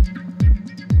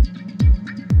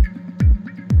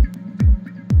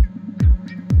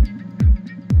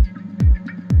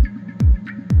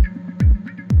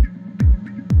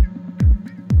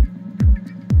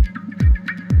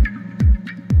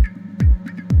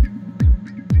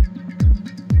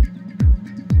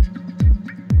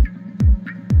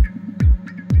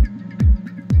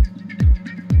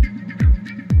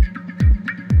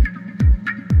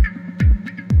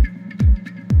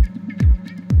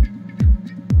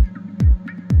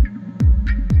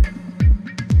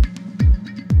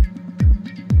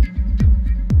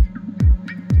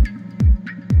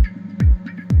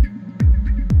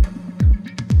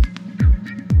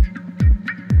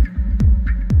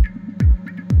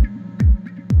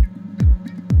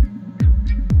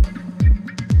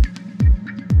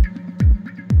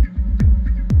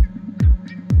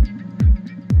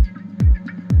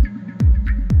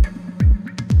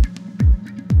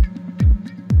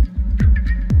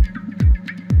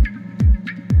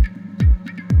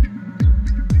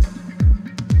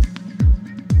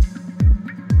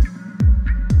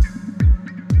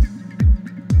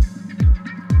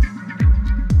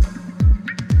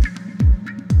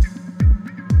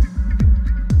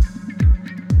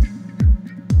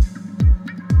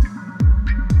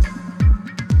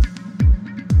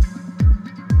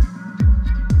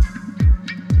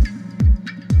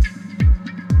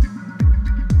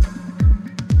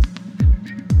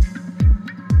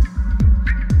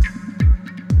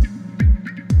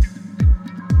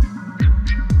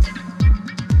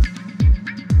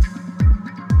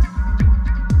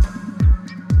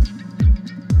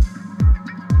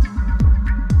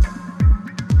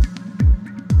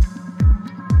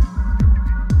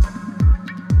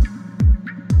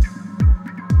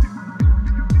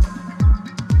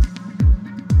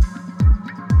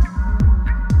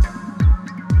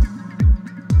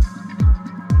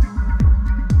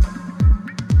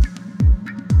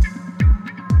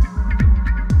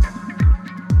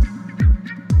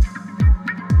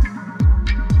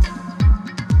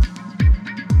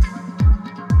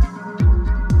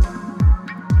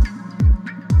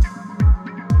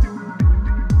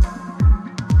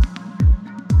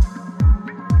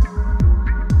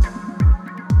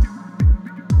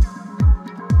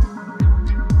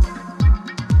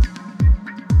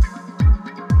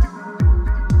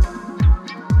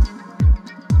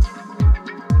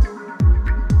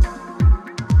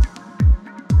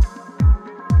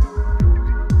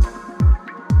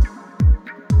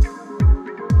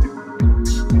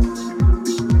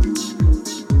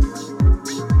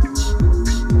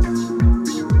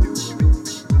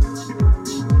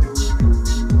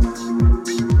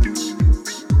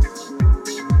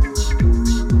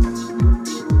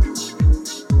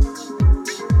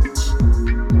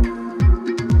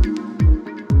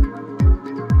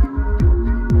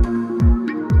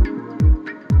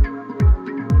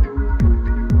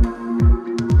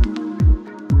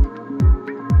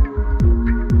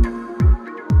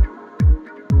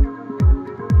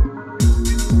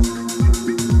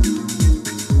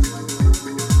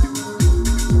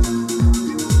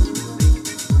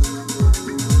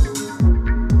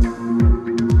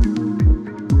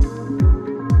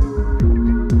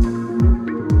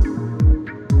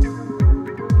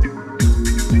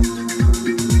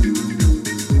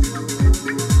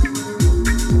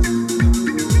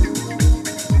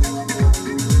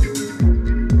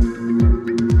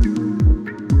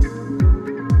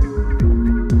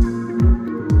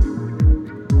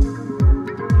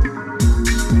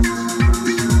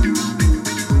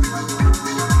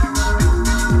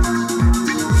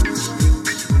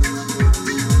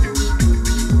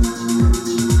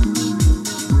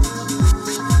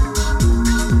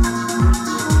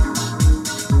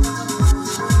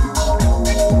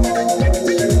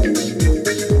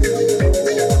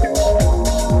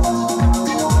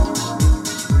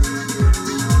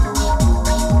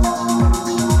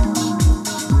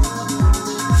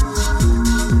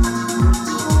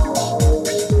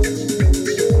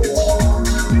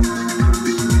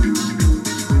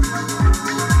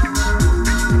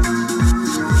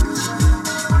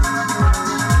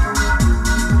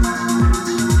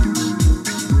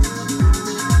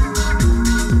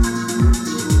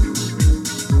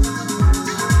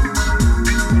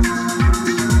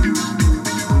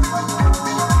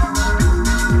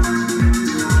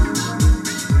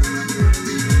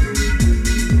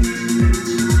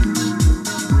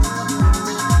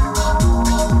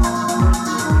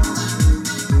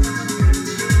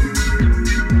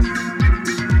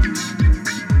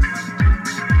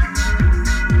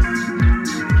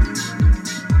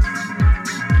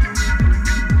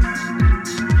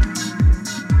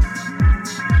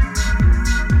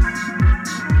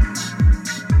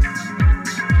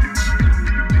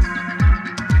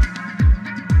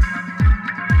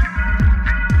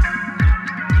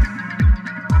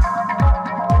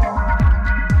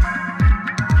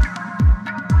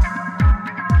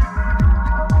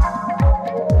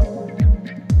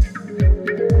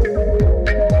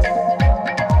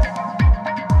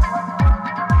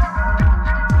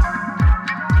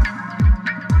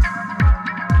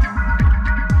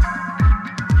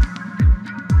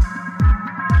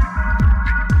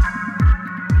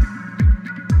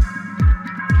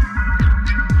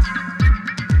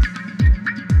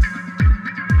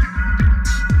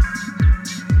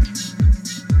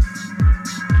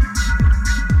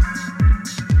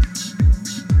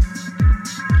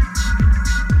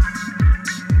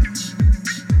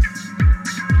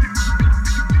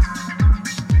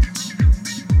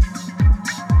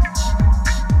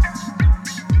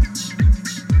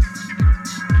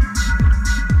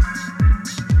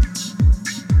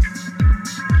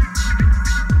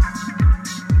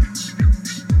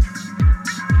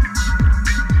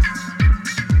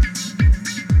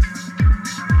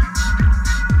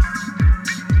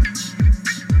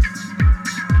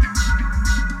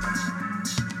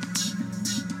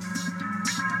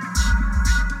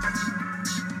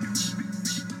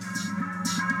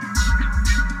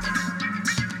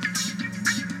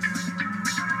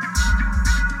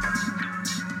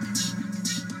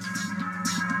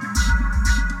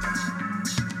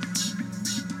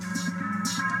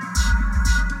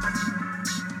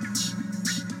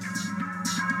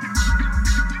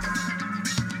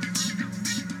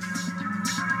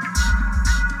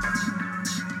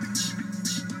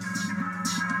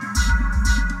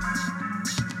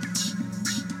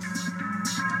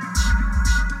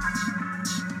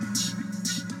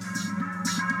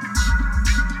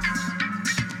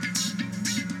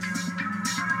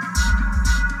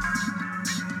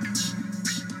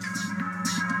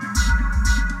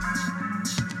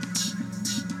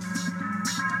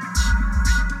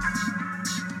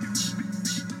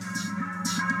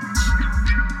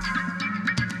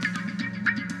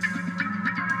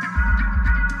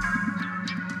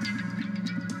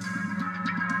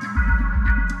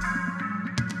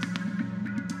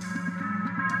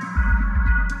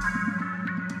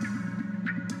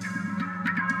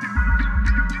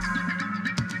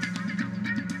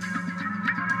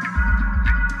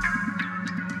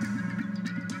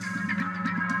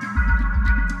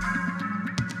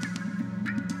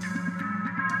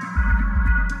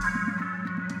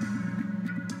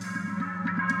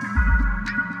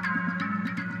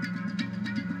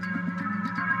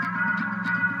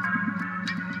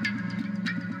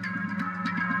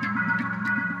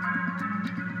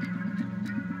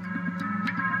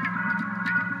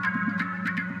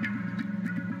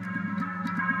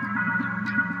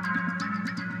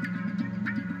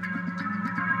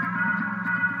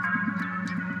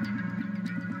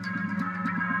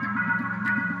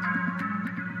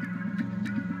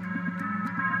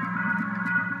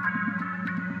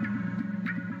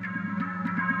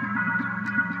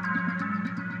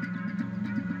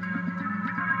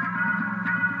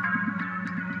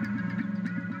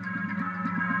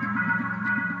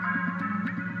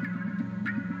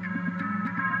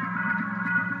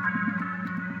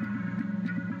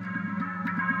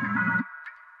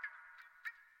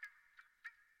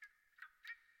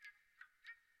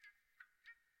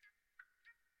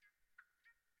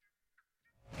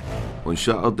 On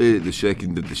Saturday, the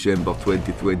 2nd of December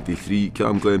 2023,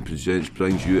 CamGlen Presents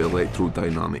brings you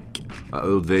Electrodynamic at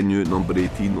our venue at number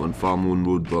 18 on Farmone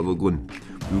Road, Rutherglen.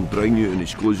 We will bring you an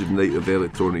exclusive night of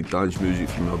electronic dance music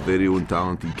from our very own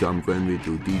talented CamGlen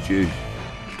Radio DJs.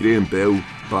 Graham Bell,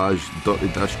 Baz, Dirty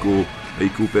Disco,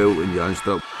 Michael Bell and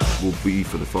Janster will be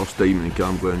for the first time in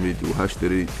CamGlen Radio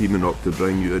history teaming up to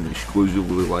bring you an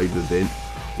exclusively live event,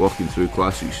 working through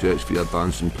classic sets for your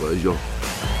dancing pleasure.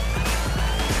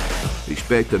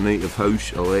 Expect a night of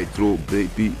house, electro,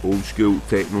 breakbeat, old school,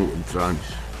 techno and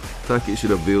trance. Tickets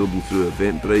are available through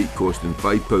Eventbrite, costing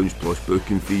 £5 plus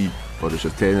booking fee, or it's a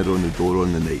tenner on the door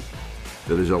on the night.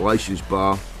 There is a licensed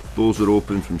bar, doors are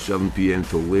open from 7pm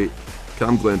till late.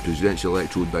 CamGlen Presents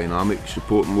Electrodynamic,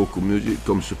 supporting local music,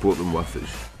 come support them with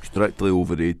us. Strictly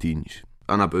over 18s.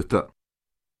 And about it.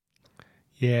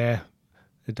 Yeah,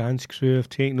 the dance crew have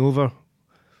taken over.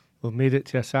 We've made it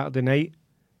to a Saturday night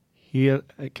here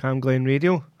at CamGlen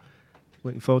Radio.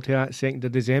 Looking forward to that 2nd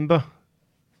of December.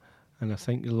 And I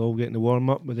think you'll all get in the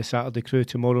warm-up with the Saturday crew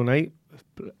tomorrow night.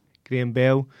 With Graham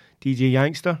Bell, DJ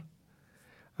Youngster.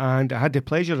 And I had the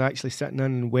pleasure of actually sitting in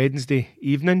on Wednesday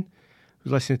evening. I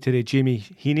was listening to the Jamie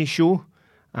Heaney show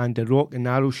and the Rock and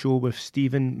Narrow show with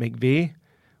Stephen McVeigh.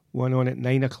 One on at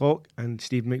 9 o'clock and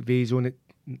Stephen McVeigh's on at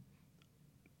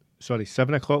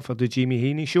 7 o'clock for the Jamie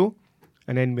Heaney show.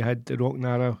 And then we had the Rock and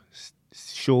Narrow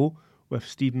show with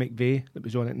Steve McVeigh that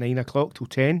was on at 9 o'clock till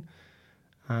 10,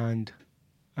 and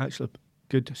actually a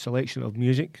good selection of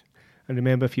music. And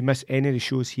remember, if you miss any of the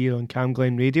shows here on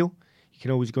CamGlen Radio, you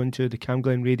can always go into the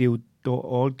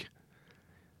camglenradio.org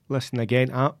listen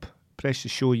again app, press the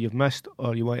show you've missed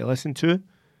or you want to listen to,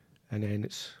 and then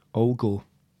it's all go.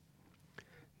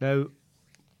 Now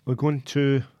we're going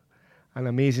to an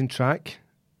amazing track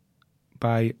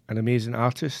by an amazing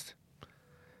artist.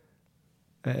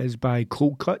 It is by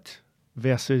Cold Cut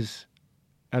versus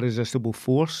Irresistible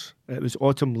Force. It was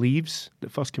Autumn Leaves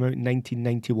that first came out in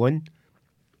 1991.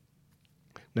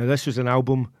 Now this was an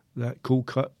album that Cold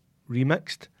Cut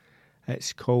remixed.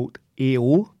 It's called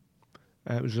AO.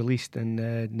 It was released in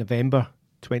November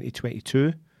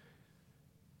 2022.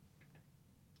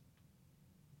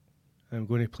 I'm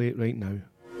going to play it right now.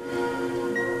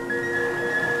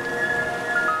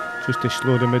 Just to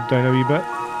slow the mood down a wee bit.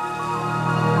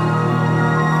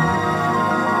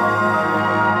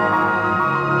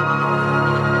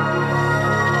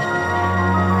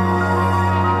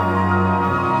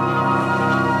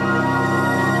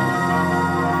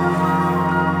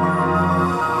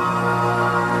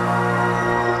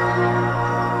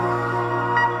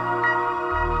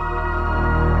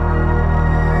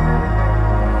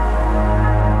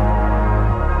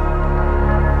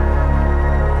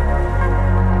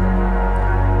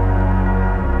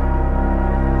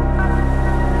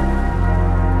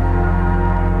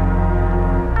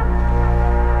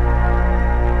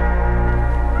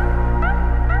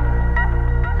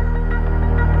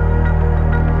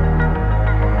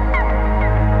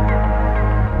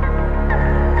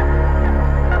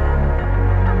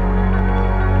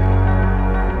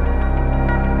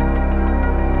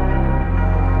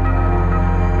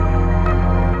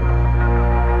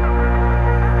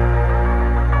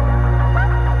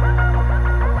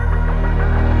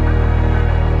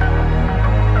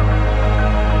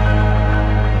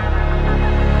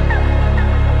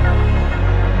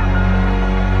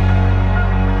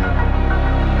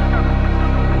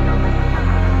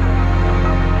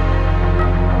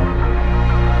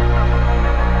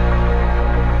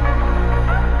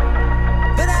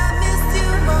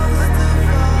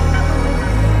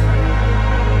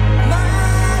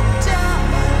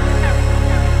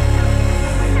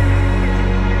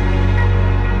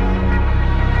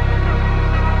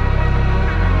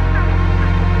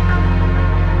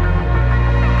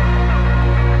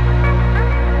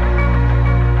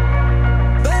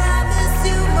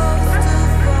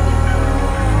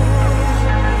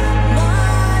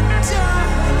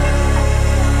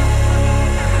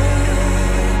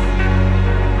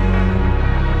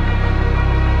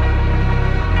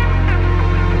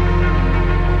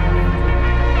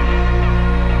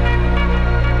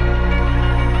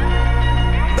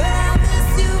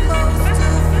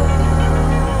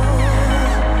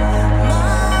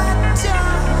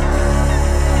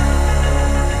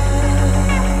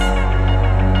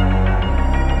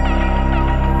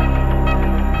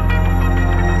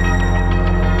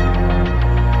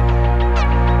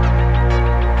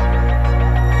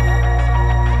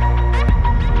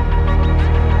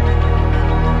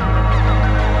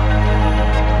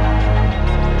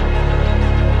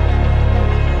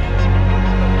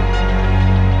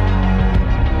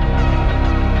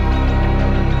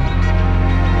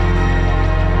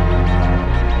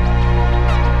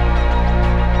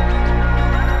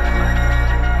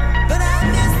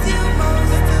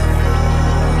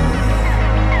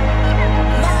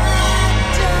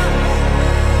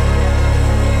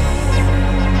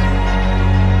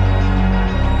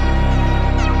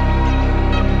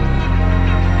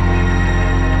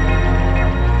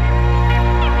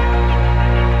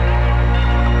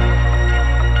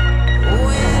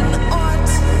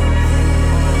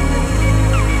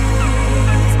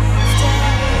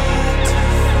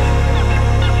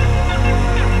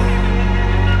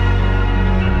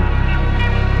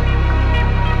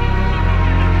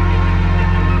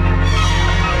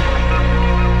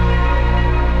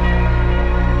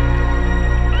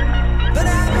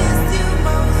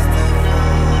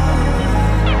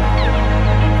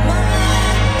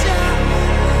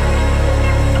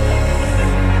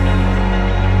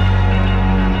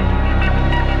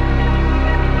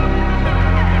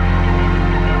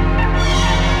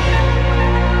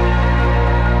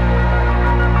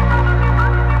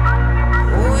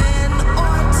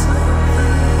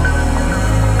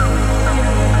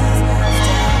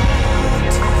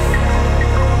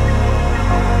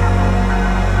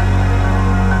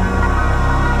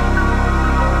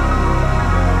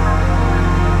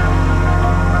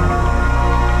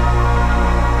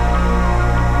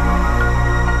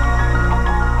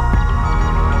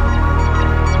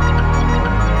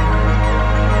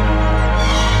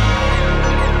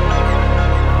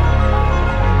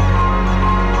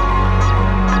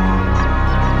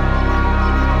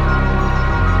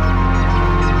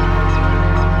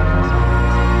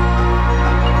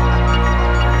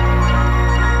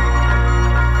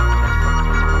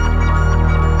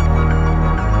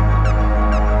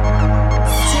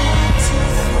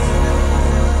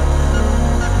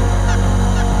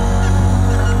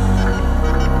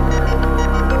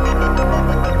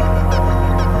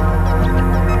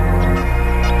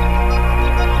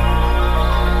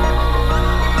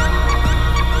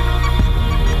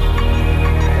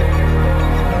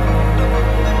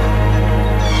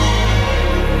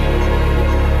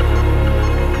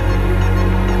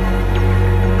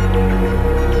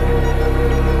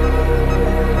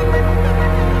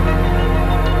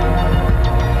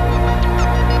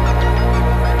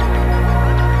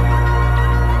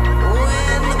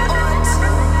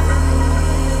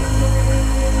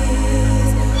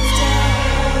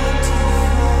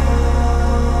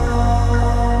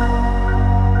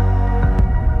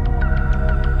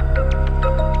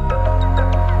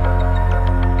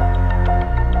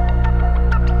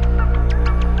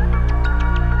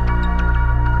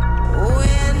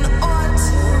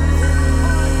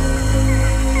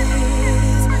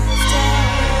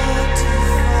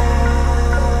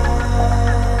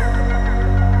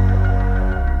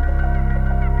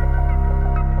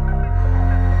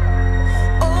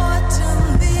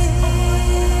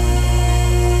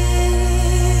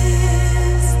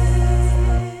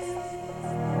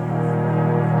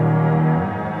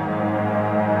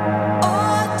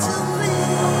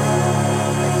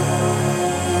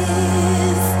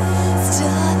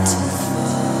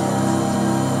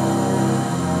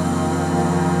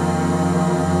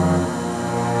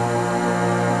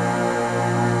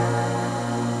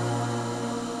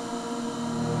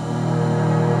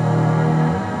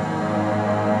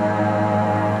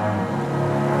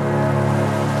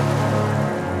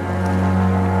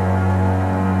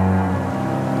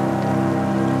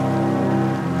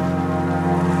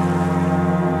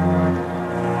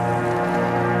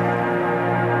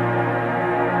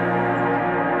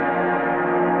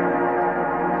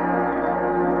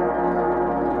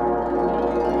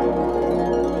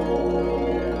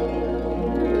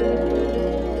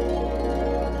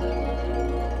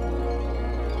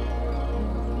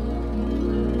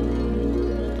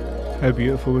 How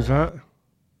beautiful was that?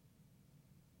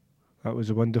 That was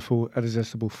a wonderful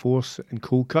Irresistible Force and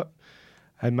Cold Cut.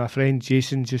 And my friend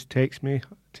Jason just texted me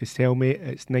to tell me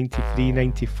it's 93,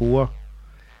 94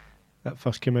 that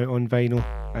first came out on vinyl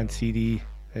and CD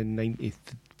in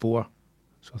 94.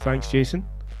 So thanks, Jason.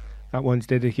 That one's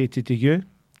dedicated to you.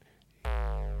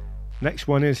 Next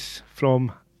one is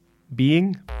from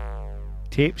Being,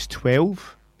 Tapes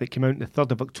 12, that came out on the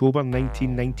 3rd of October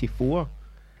 1994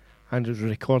 and was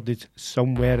recorded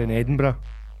somewhere in Edinburgh.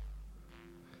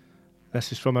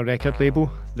 This is from a record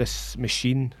label, This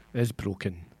Machine is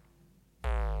Broken.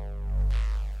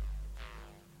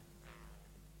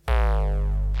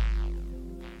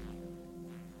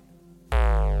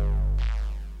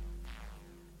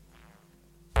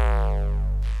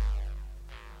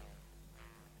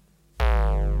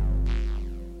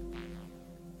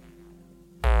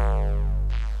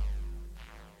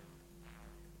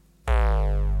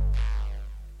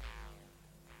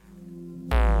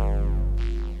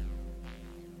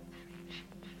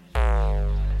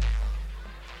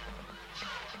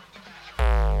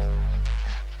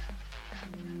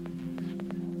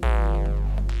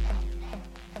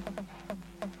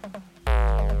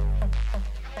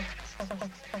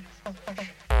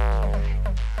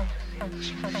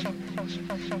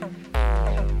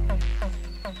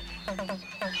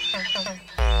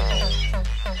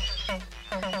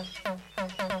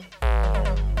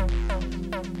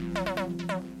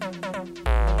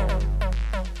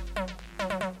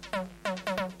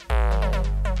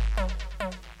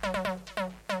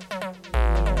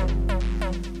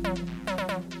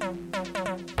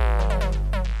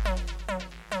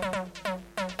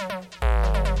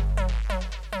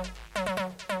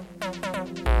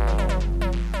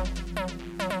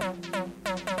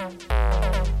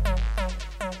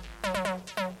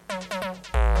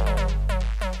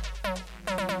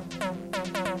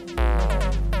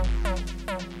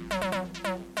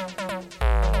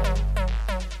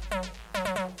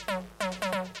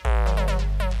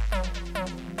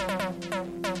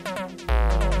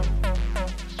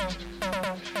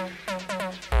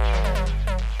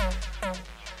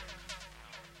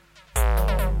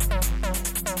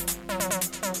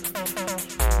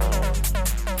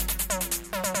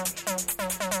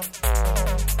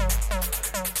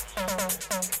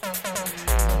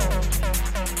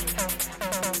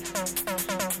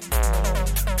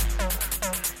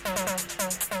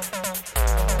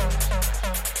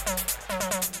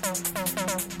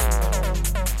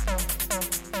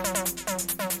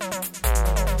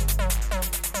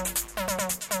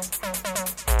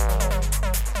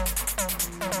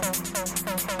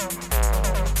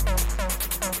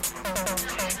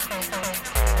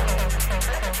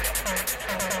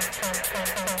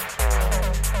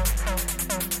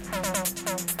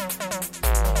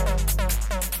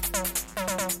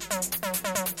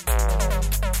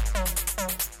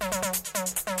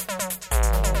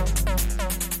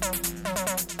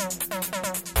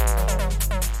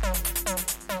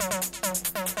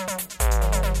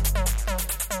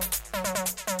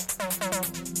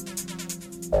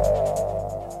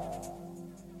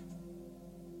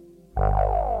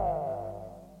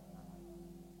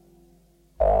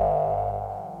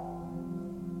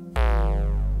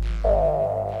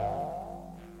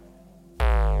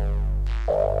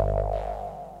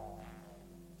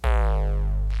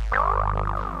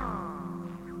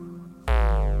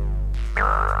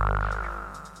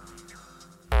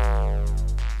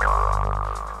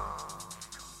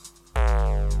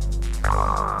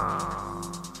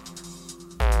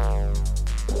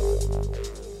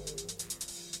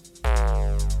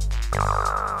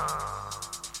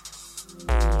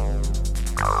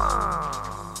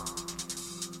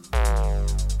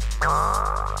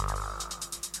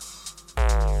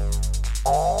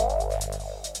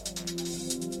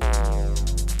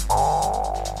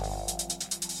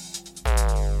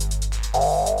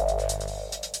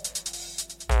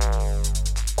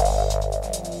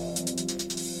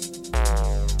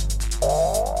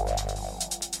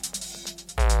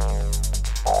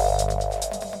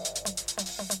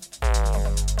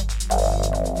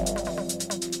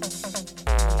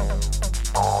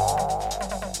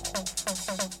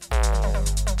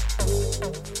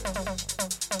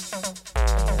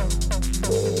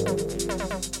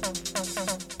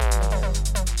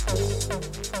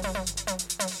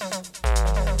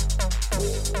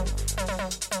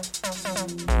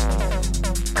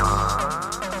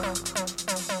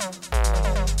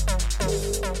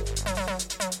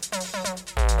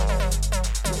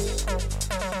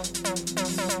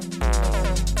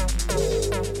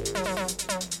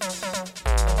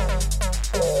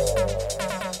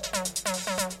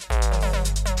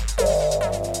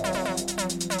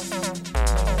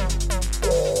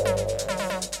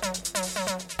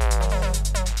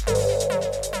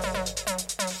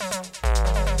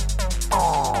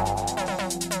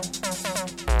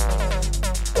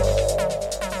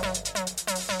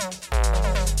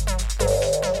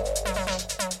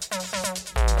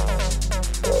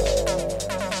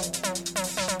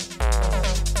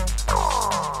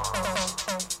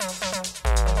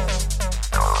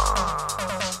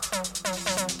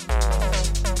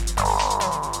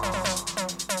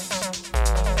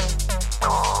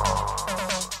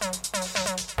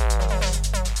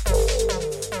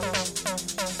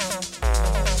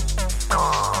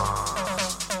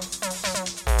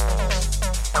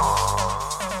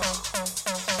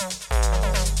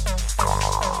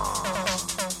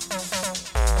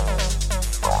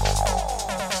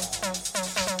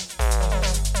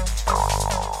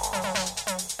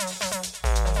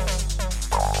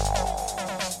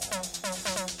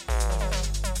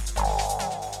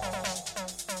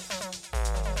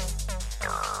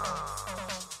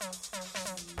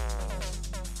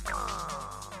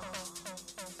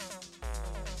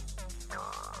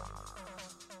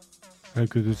 How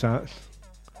good was that?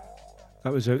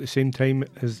 That was out the same time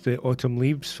as the Autumn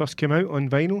Leaves first came out on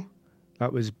vinyl.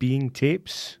 That was Being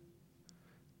Tapes,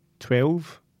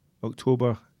 12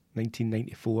 October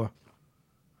 1994.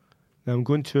 Now I'm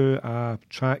going to a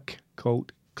track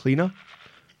called Cleaner,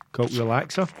 called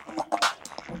Relaxer,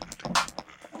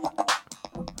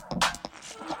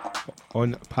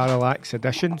 on Parallax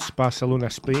Editions, Barcelona,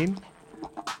 Spain.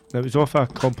 Now it was off a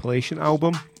compilation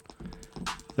album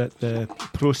that the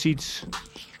proceeds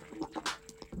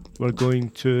were going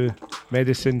to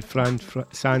Medicine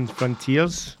Sans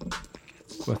Frontiers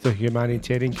with the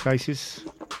humanitarian crisis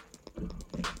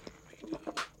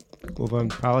over in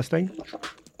Palestine.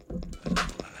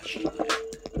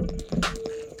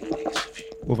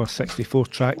 Over 64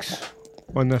 tracks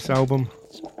on this album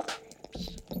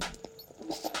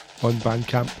on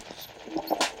Bandcamp.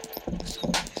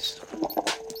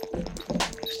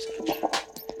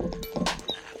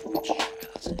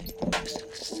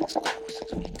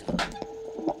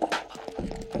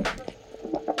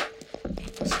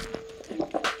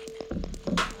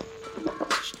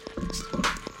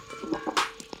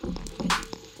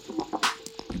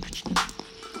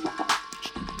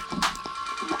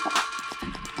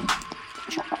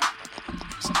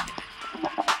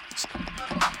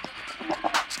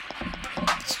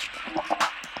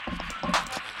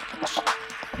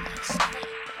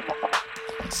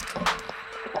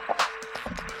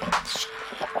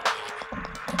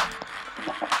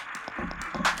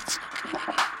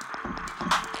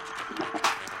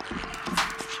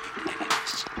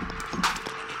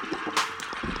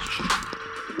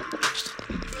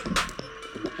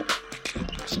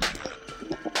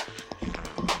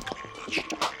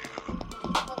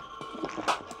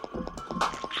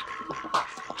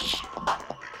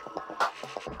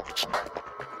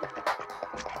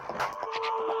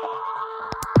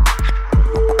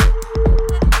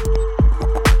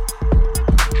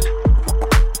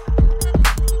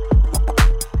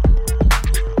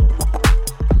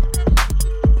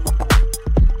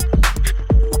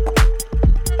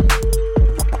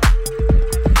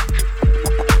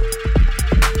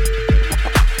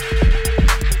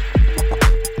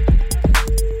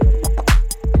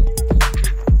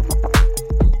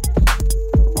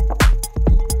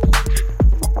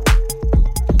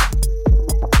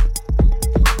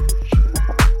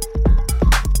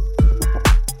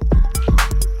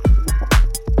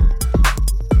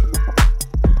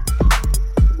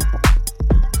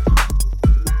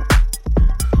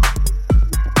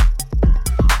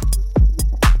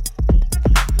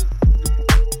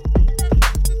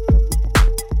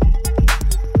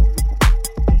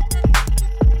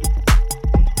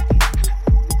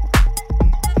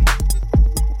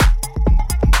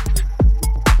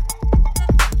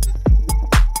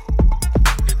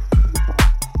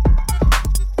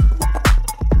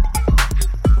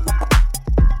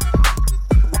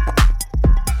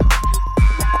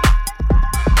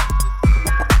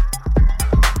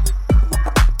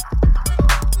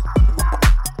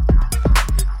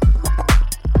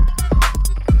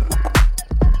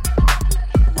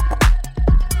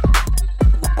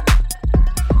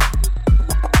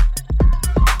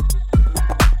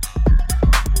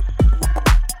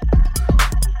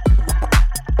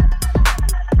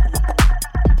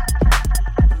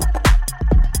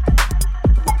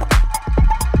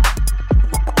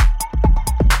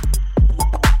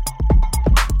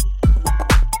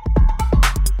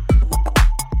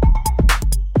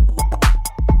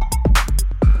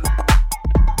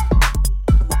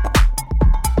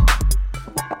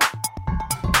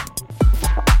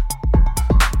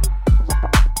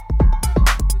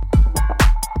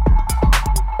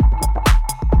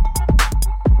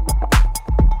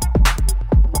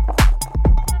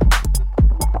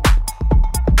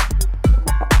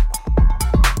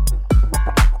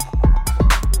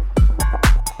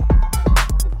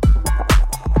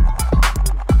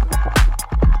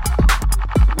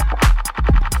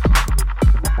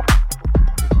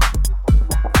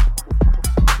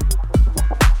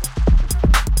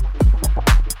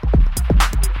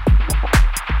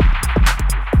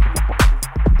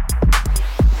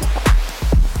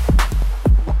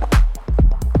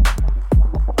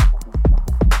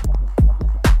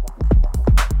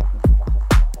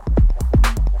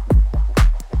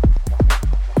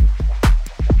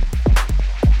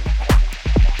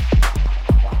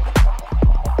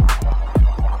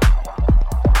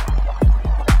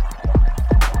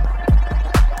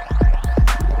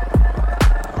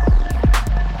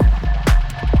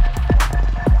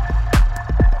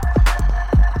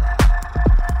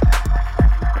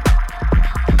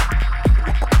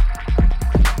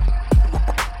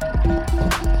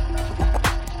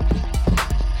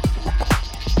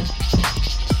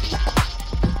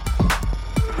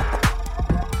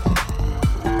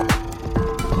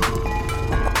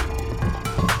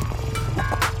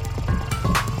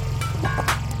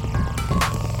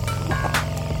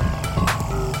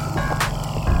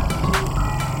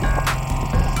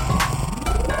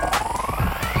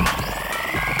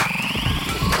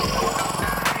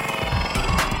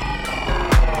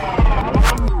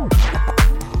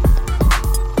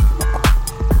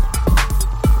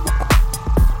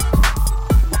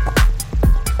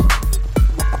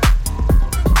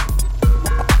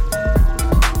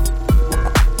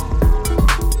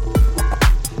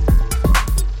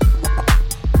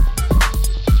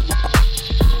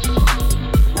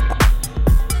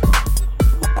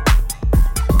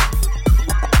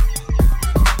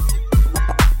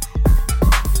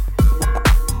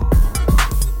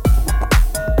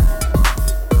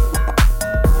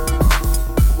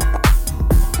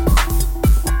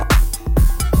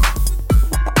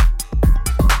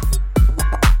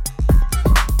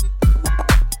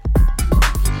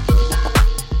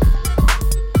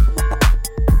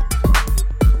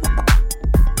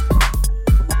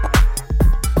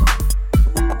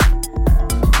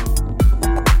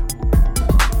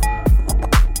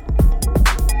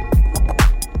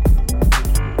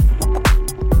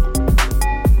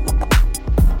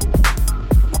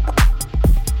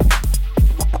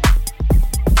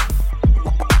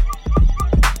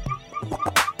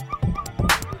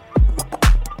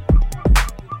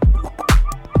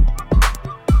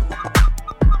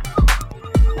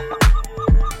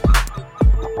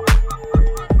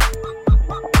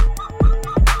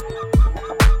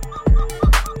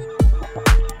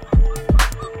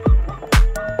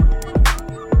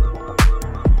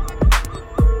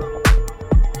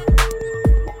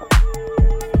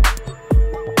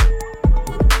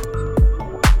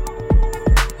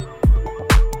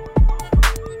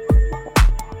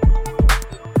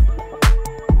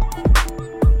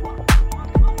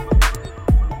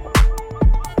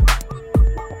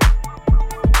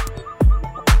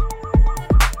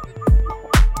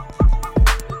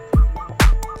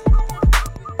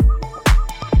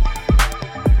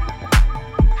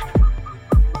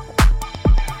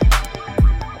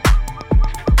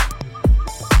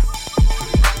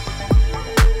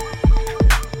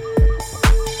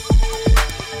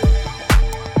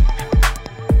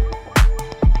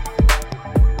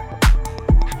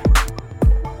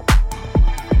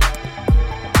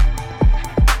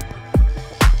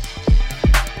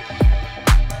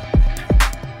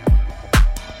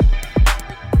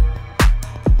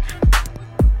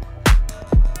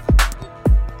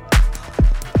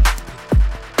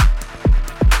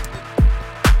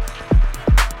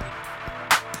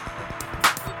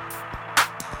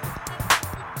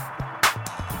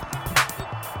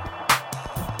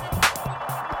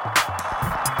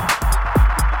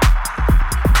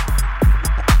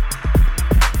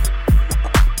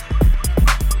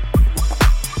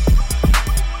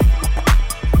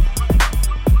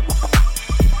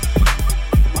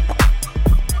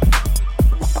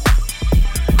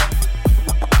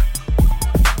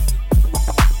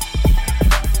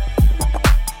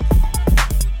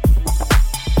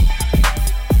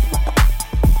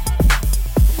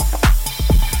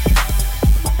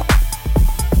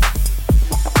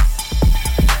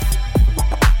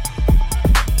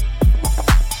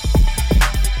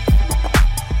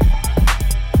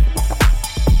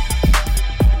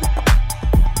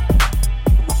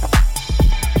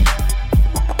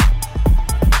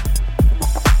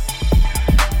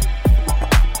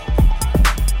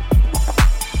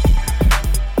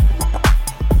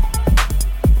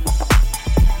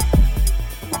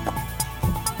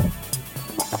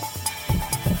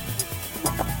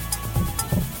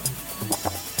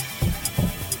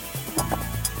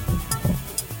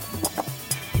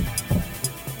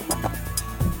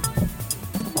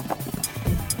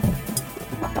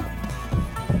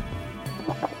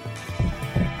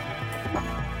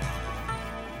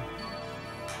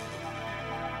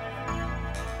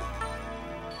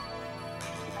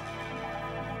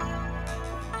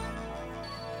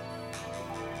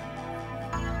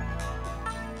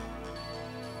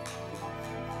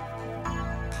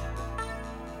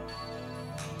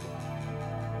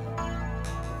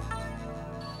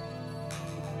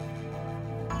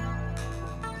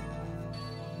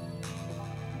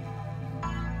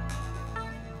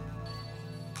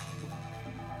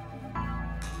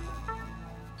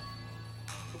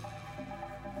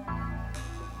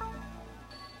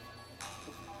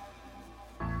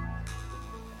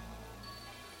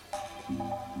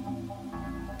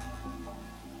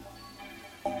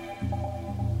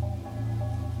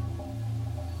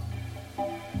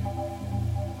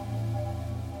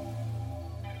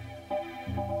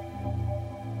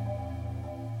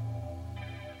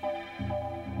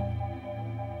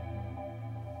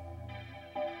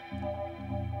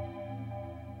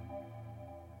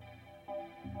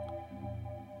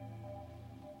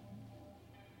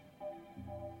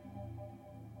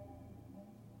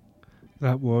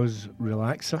 That was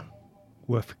Relaxer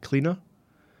with Cleaner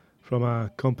from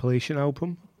a compilation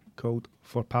album called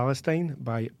For Palestine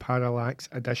by Parallax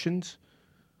Editions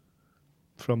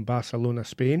from Barcelona,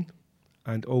 Spain,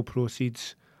 and all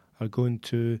proceeds are going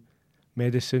to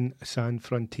Medicine Sans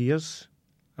Frontiers,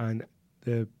 and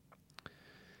the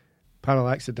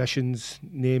Parallax Editions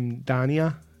name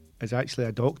Dania is actually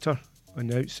a doctor on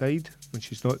the outside when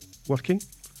she's not working.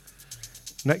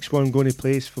 Next one I'm going to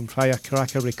play is from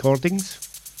Firecracker Recordings.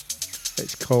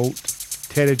 It's called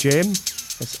Terra Gem.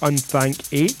 It's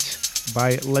Unthank 8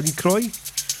 by Lincroy.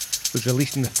 It was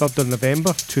released on the 3rd of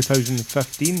November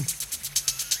 2015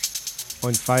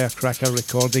 on Firecracker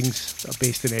Recordings,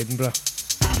 based in Edinburgh.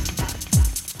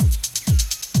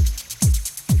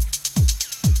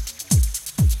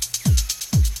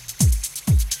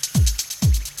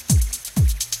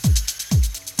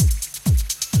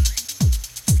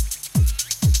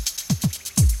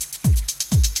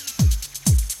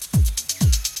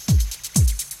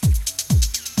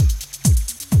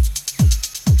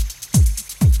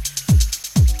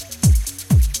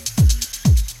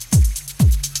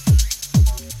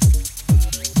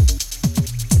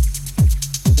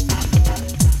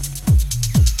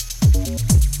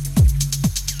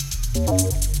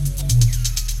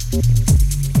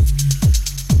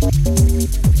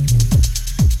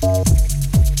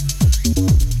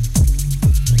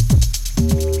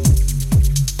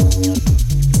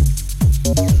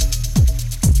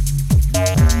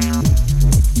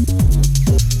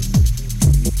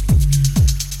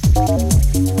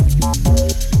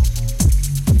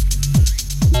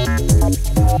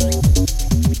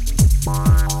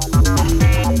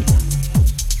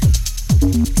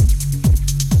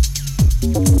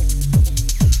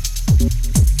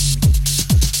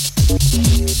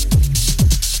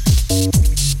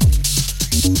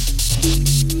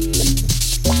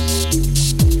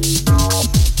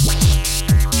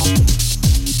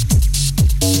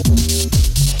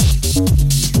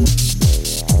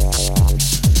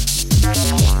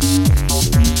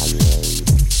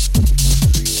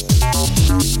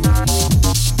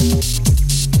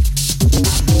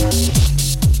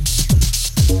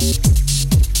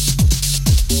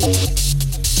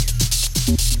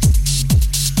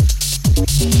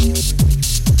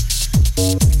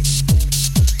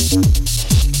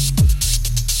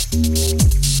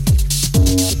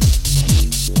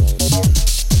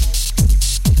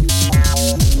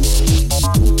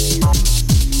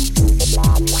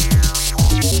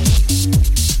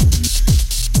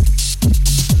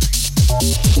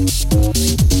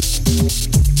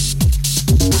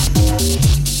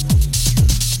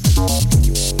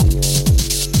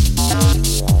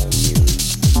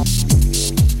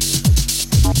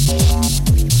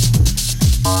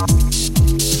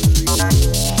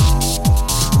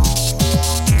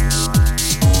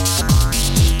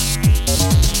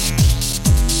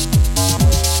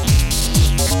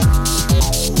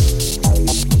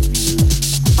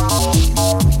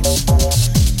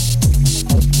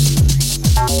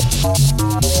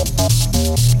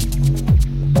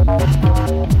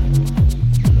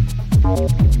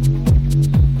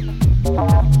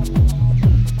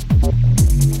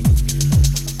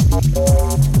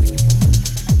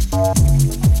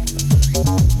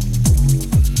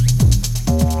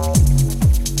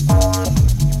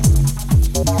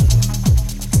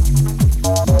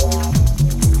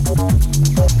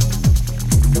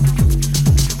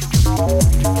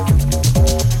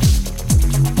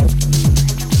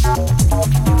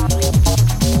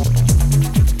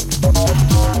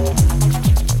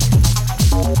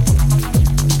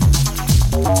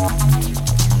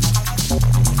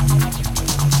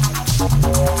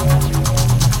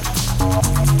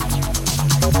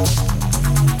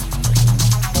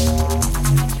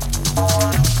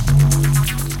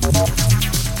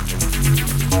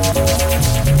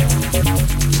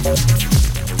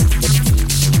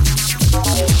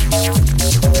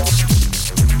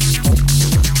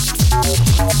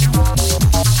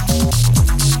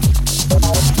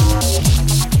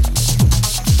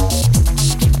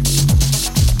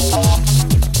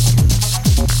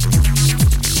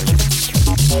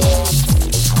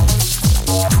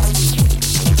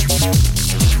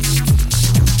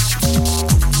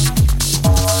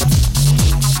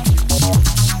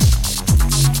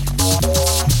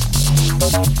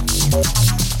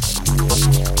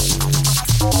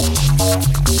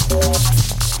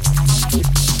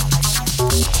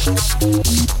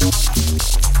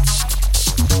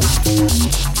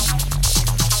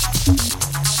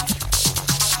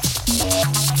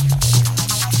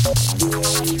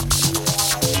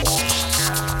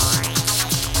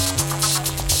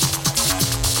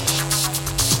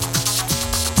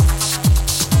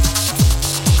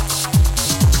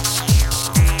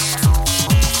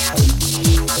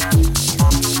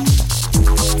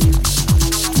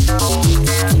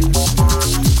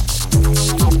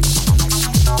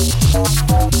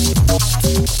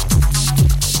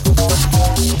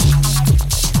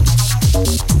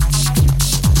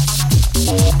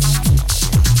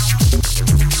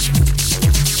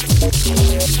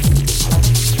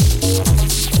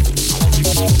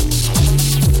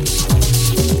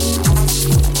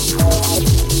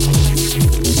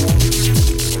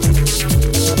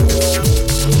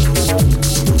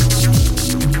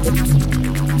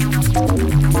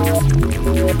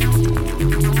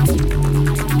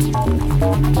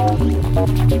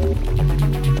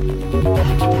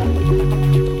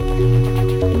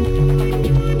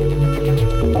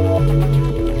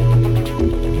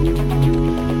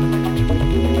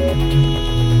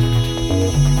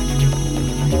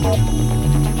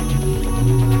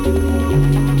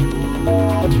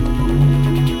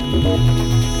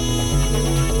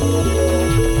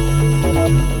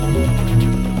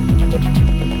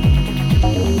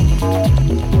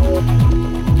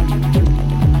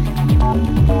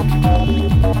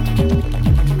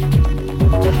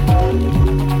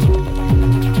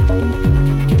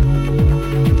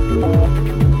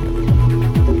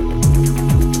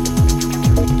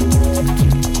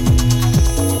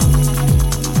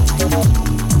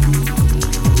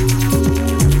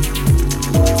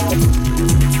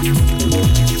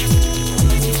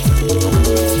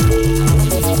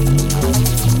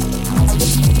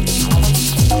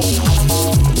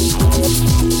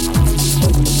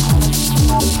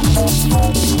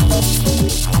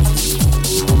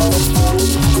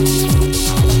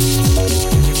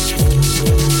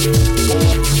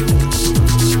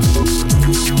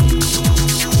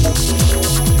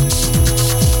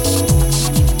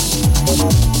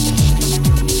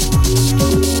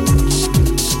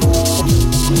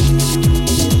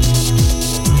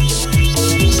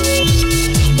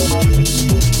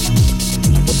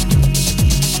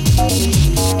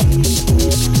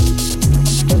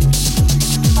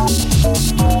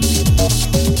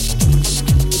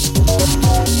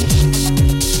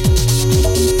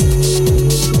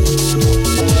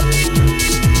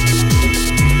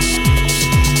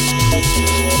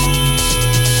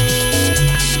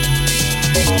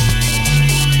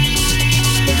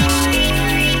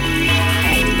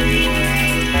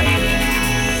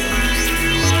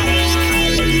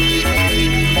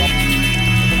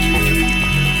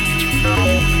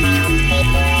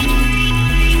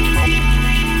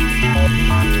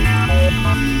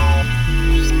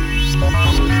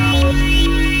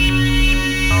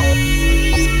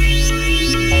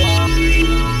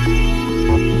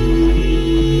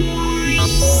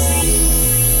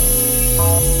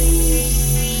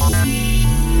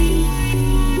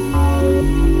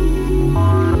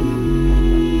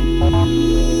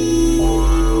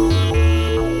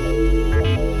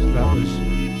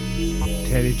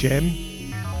 Gem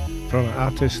from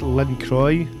artist Lynn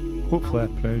Croy. Hopefully I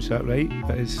pronounced that right.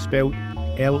 That is spelled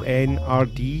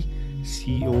LNRDCOY.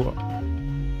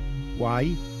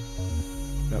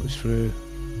 That was through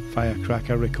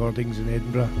Firecracker Recordings in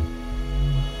Edinburgh.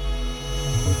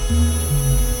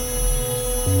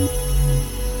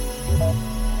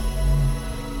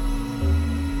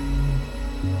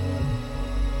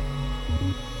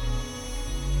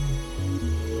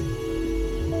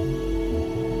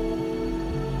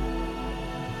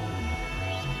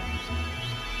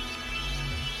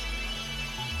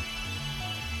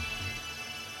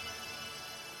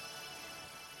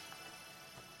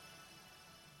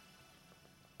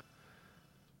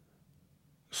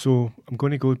 So I'm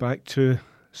going to go back to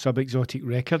Subexotic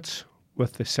Records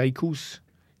with the Cycles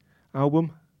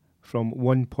album from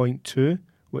 1.2,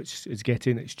 which is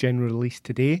getting its general release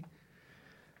today.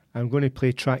 I'm going to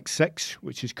play track 6,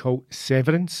 which is called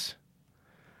Severance.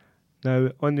 Now,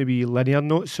 on the wee linear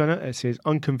notes on it, it says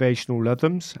unconventional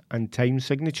rhythms and time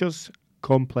signatures,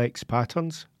 complex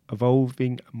patterns,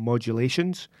 evolving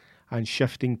modulations and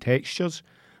shifting textures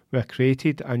were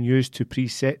created and used to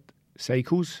preset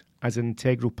cycles as an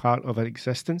integral part of our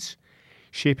existence,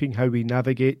 shaping how we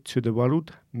navigate to the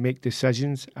world, make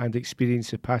decisions and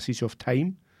experience the passage of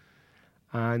time.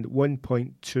 And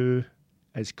 1.2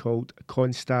 is called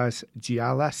Constas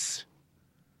Gialas.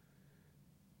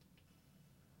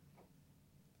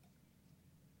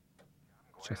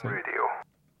 Radio.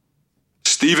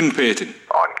 Stephen Payton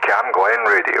on CamGlen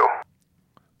Radio.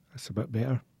 That's a bit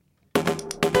better.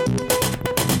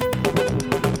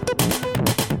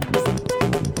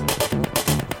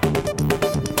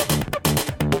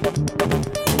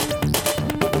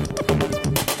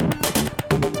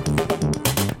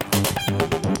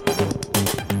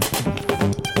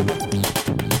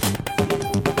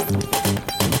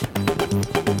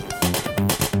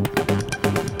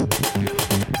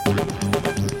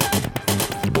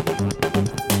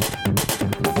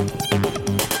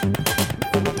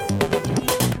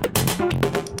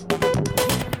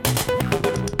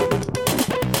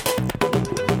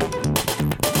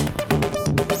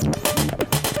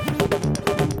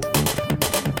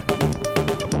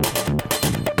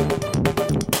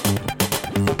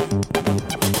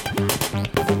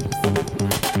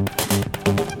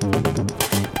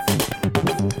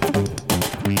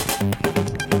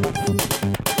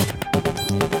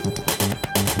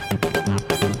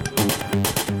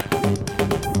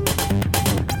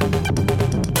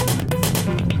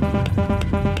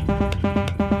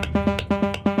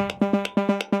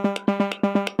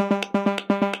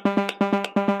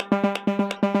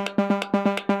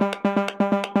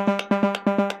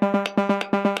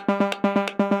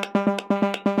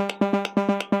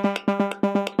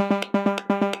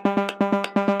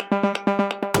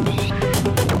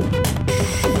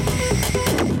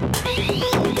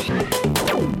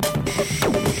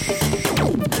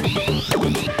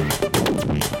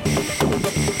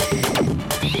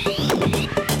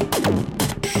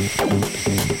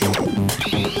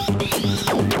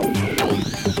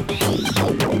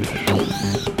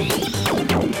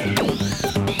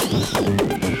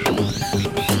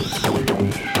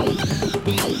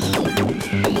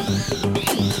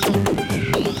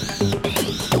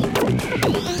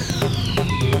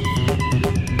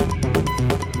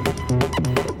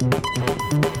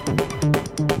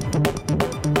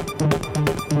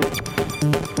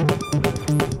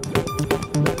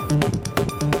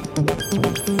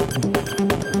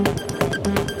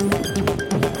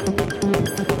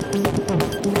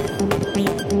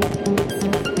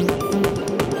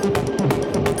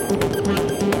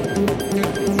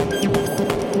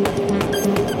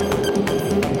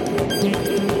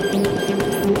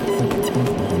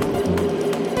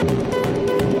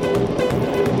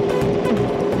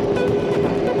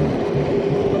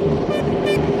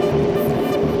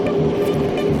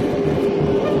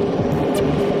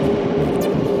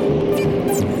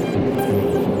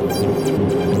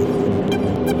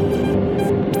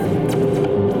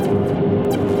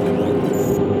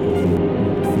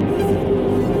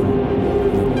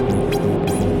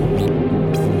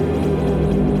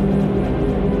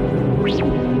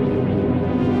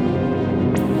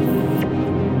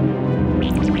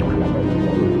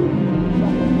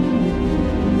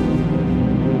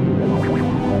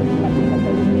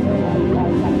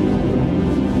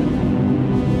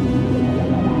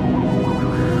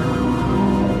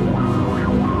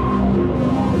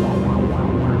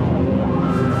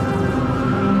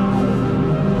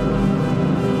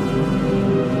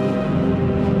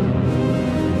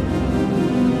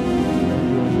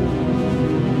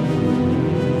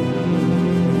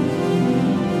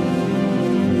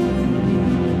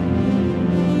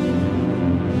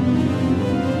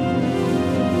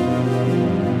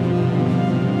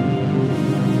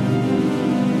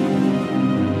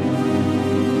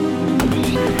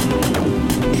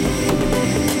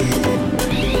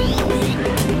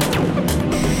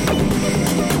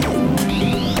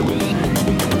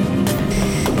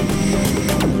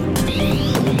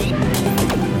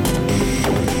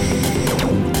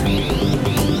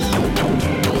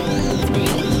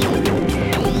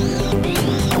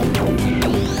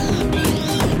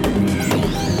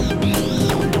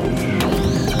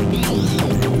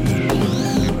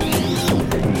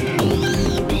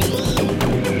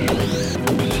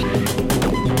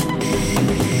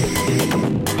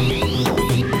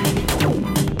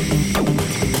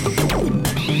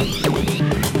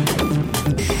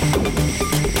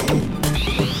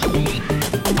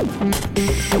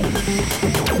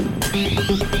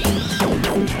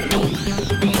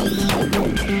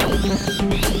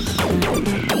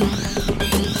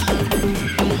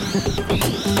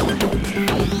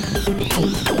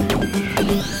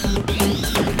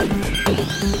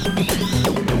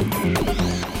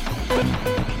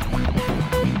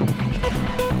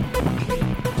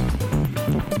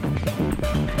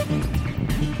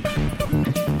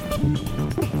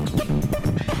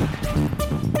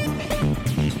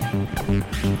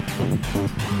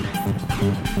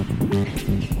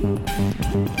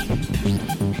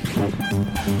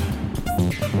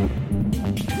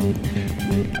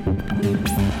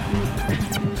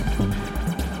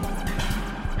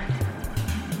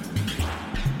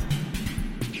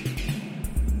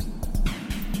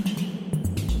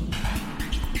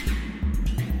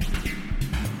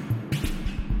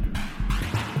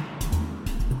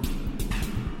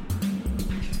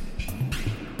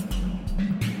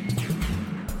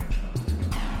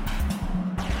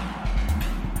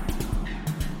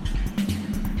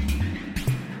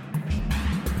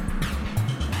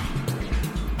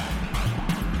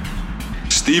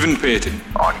 Stephen Petty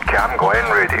on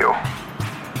CamGlen Radio.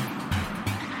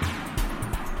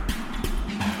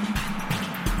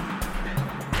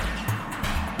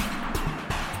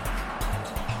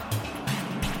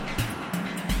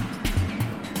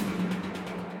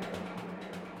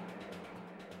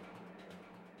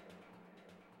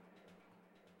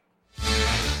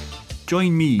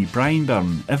 Join me, Brian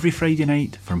Byrne, every Friday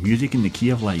night for Music in the Key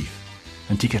of Life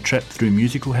and take a trip through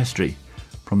musical history,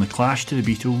 from the Clash to the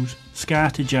Beatles, ska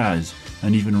to jazz,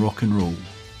 and even rock and roll.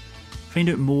 Find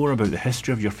out more about the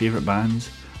history of your favourite bands,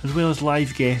 as well as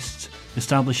live guests,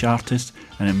 established artists,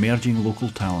 and emerging local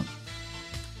talent.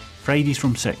 Fridays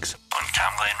from 6 on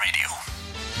CamGlen Radio.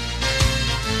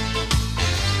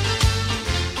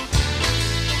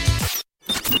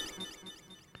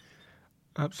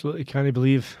 Absolutely can't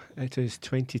believe it is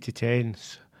 20 to 10.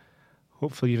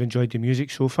 Hopefully you've enjoyed the music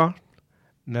so far.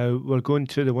 Now we're going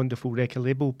to the wonderful record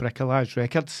label Bricolage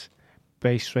Records,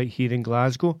 based right here in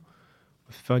Glasgow,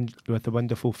 with the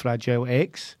wonderful Fragile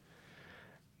X.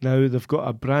 Now they've got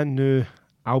a brand new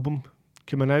album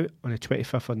coming out on the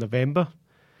 25th of November.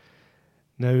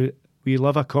 Now we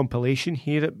love a compilation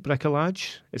here at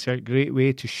Bricolage. It's a great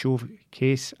way to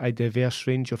showcase a diverse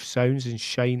range of sounds and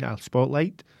shine a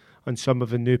spotlight on some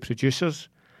of the new producers,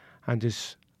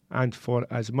 and for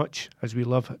as much as we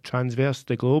love traverse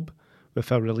the globe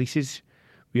with our releases,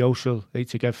 we also like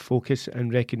to give focus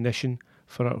and recognition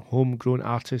for our homegrown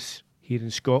artists here in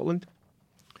Scotland.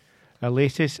 Our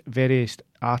latest various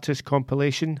artist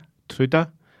compilation,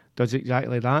 Truda, does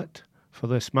exactly that. For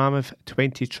this mammoth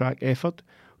 20-track effort,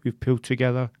 we've pulled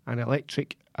together an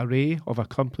eclectic array of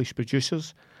accomplished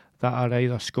producers that are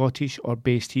either Scottish or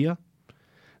based here.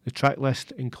 The track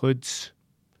list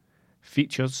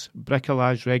features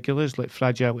Bricolage regulars like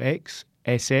Fragile X,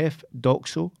 SF,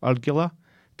 Doxo, Urgula,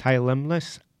 Ty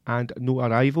Limless and No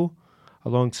Arrival,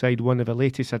 alongside one of the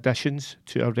latest additions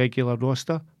to our regular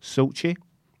roster, Sulci.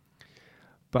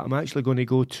 But I'm actually going to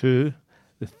go to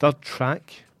the third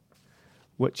track,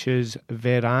 which is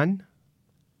Veran.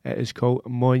 It is called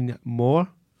Moin More.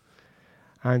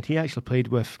 And he actually played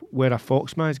with Where a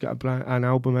Foxma. He's got an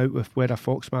album out with Where a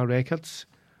Foxma Records,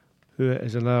 who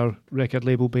is another record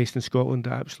label based in Scotland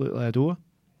that I absolutely adore.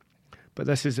 But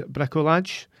this is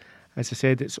Bricolage. As I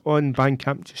said, it's on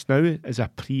Bandcamp just now as a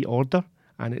pre-order,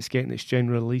 and it's getting its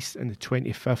general release on the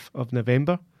 25th of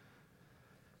November.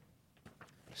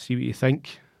 See what you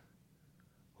think.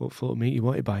 Hopefully it'll make you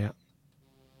want to buy it.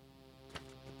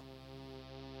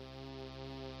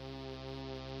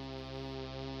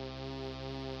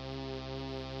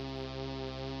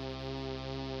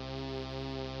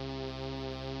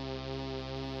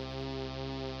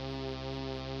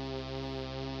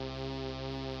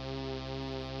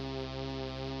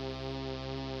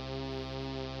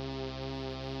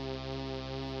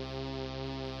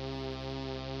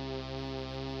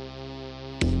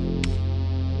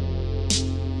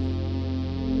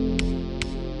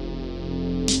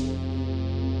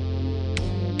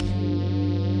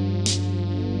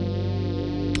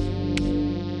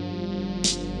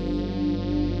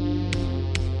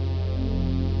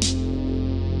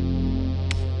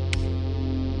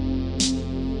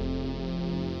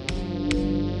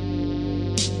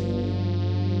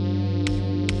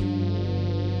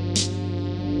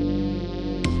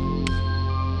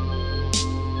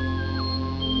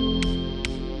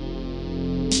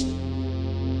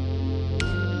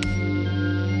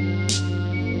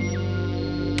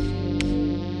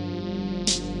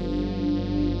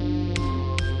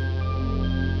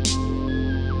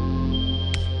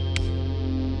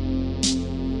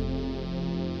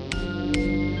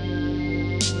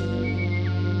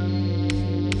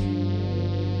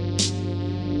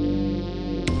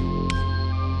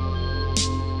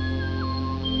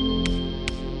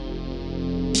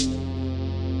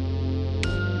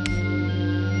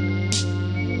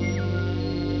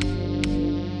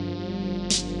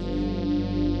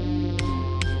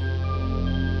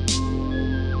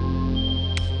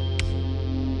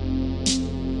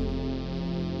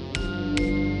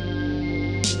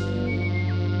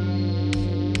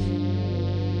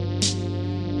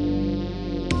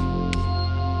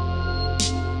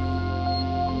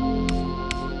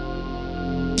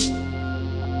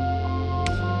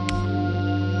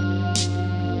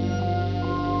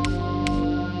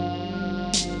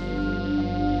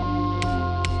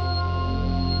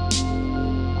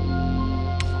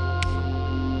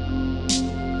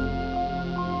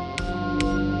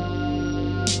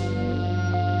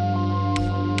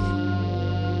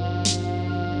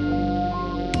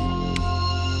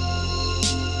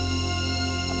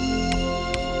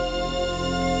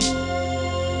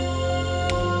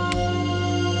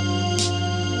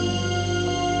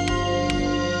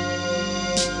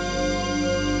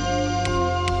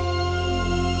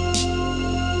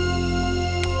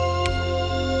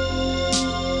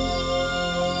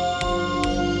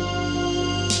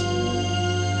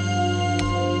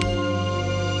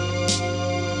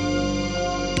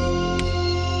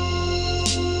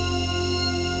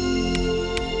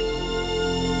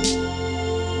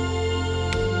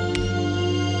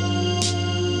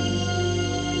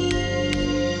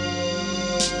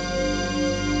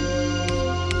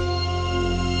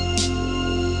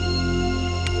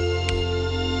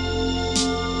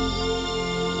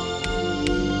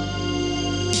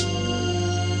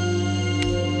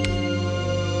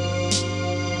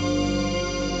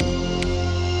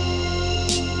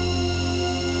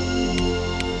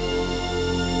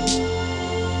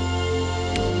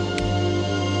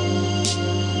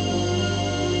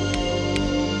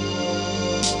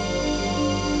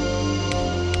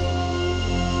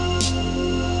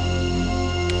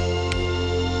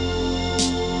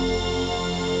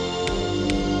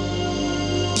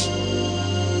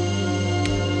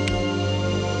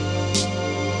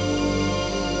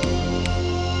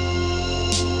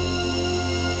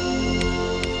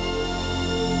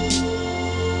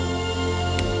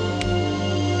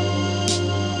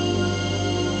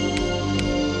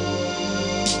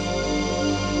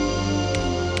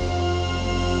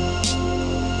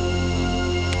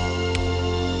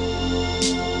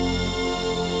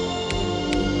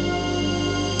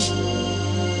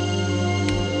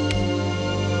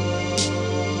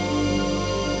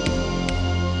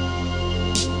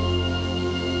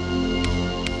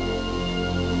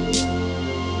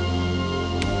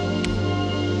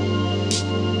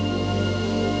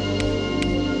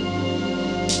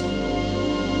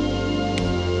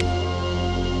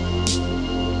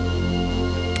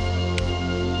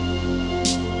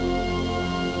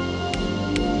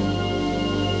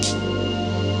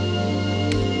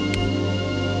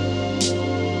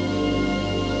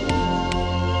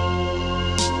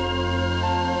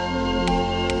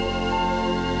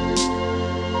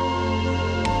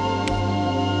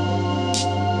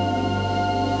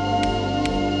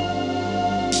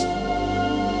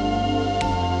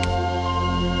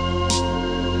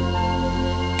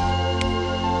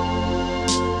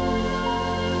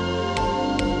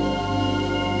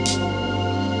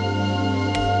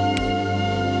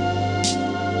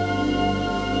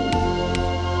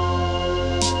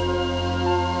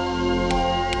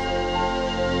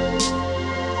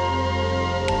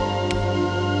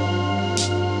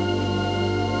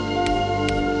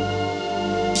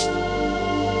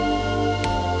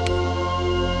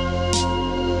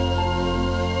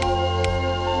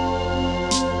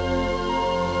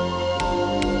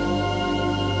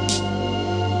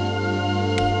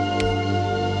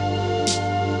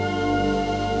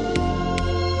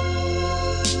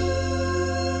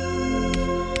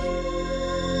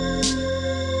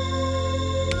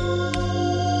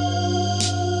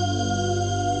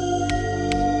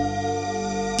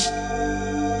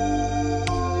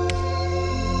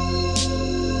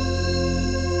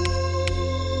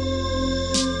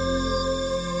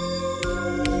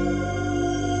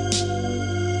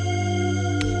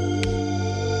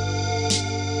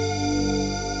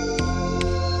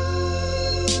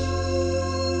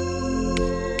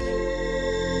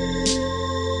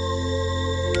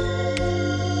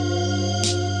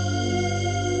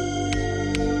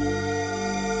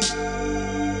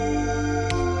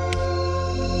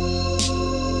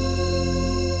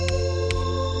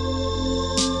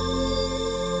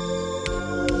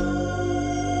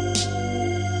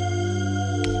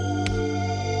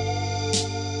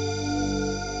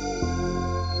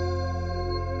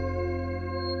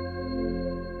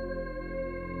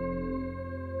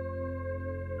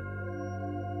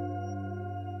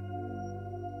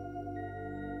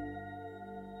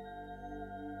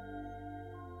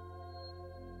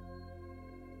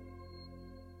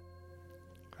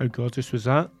 How gorgeous was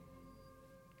that?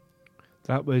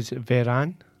 That was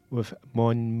Veran with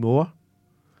Mon Moore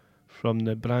from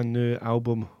the brand new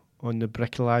album on the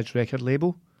Bricolage record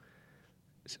label.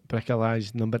 It's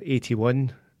Bricolage number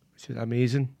 81, which is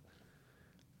amazing.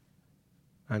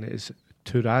 And it is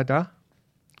Turada,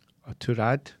 or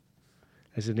Turad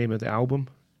is the name of the album.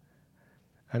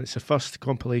 And it's the first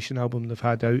compilation album they've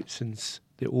had out since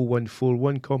the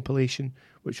 0141 compilation,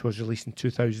 which was released in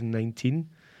 2019.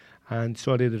 And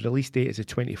sorry, the release date is the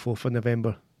 24th of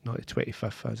November, not the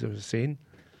 25th, as I was saying.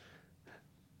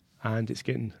 And it's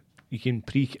getting, you can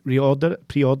pre-order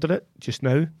it just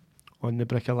now on the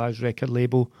Bricolage record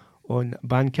label on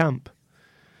Bandcamp.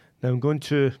 Now I'm going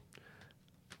to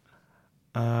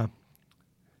a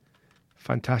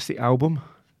fantastic album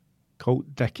called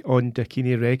on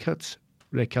Dakini Records,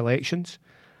 Recollections.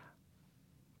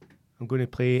 I'm going to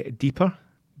play Deeper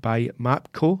by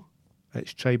Mapco.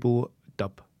 It's tribal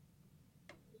dub.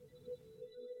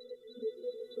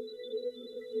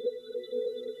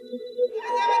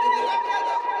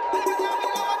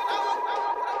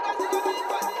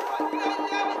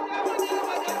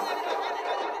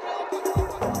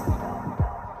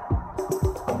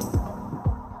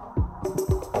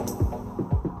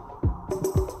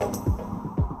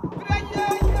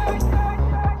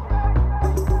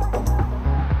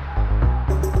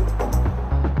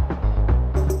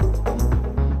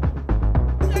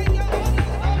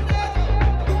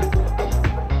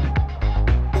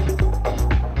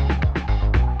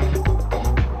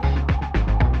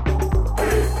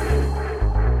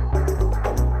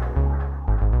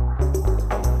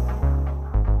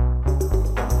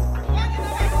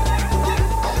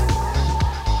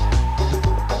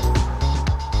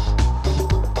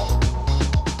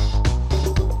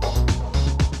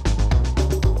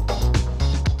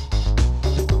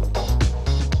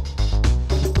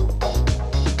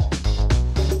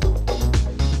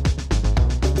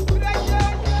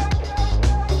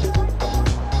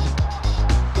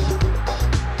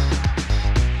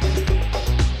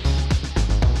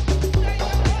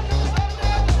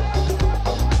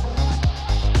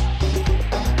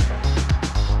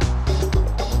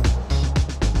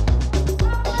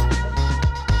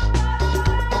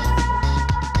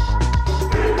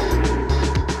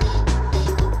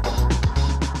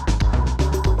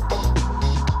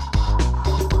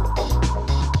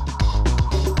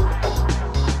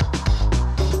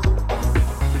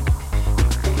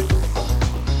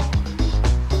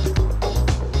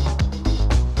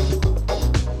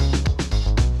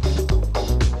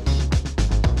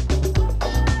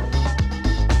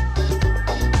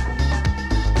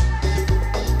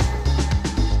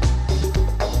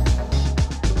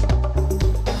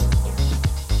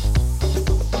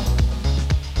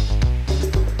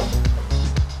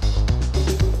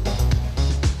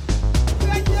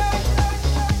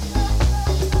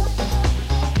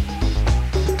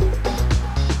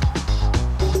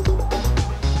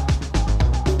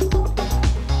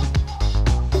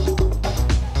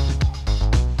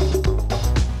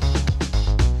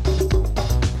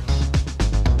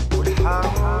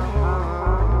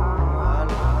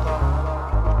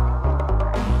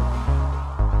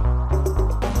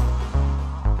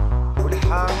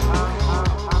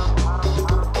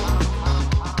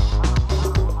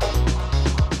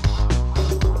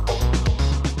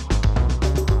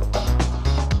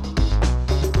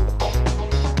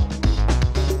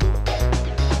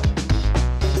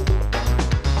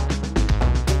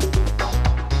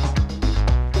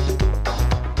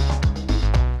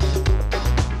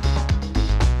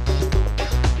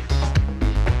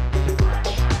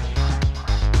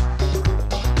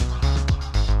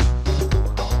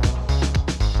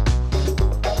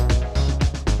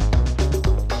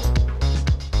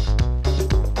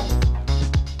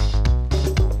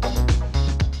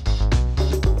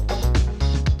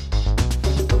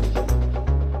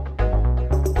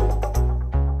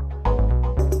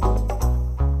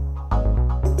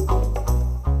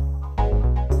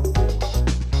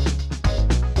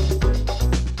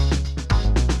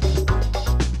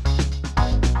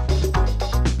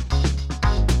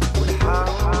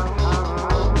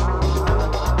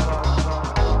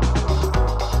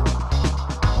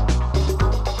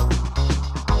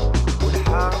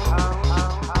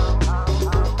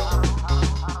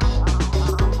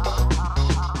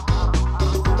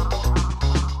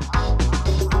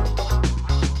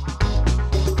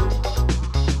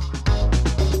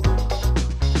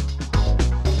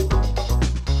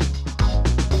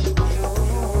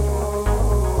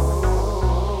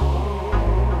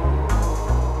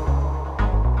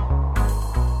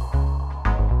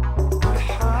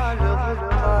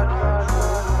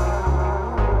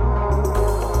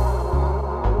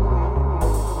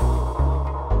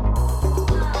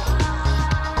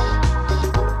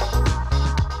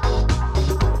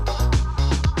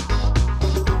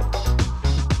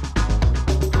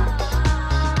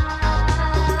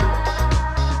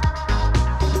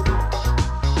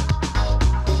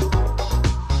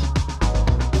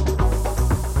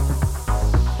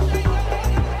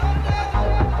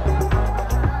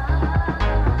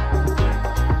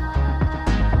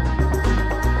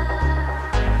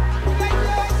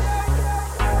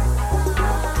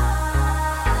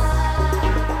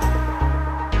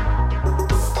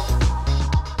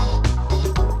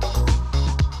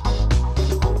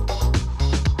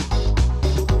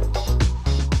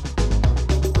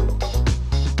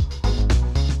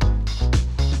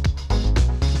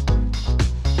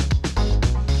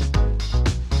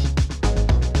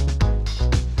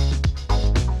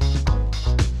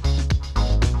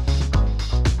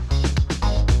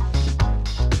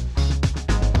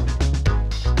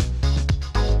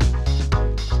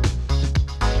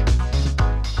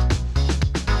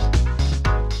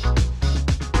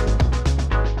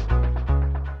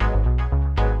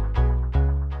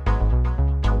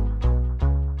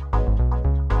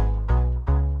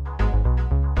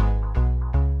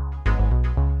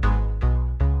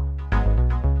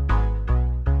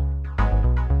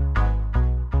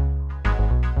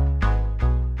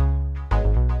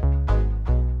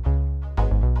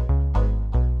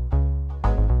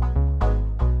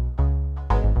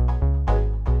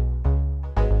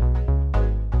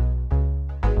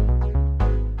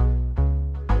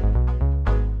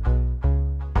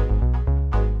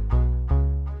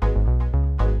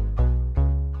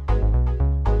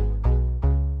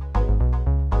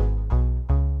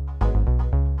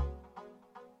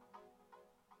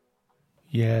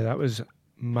 Yeah, that was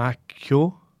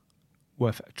Makyo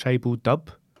with Tribal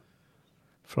Dub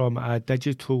from a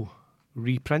digital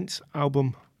reprints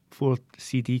album for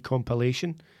CD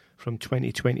compilation from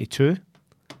 2022.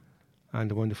 And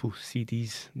the wonderful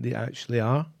CDs they actually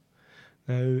are.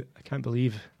 Now, I can't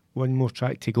believe one more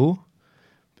track to go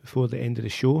before the end of the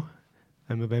show.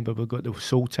 And remember, we've got the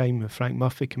Soul Time with Frank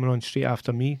Murphy coming on straight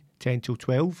after me, 10 till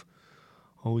 12.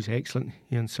 Always excellent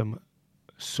hearing some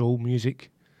soul music.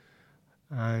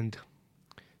 And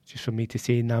just for me to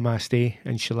say namaste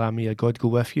and shalom, may God go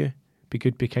with you. Be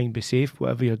good, be kind, be safe,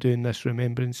 whatever you're doing this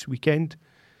Remembrance weekend.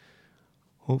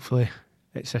 Hopefully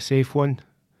it's a safe one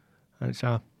and it's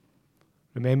a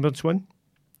remembrance one.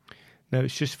 Now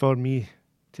it's just for me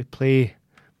to play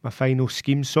my final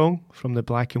Scheme song from the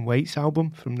Black and Whites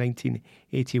album from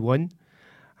 1981.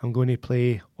 I'm going to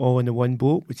play All in the One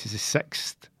Boat, which is the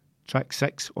track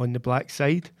 6 on the Black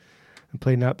side. I'm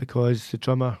playing that because the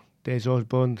drummer Des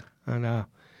Osborne and a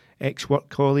ex-work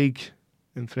colleague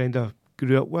and friend I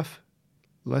grew up with,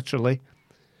 literally,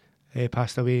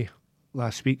 passed away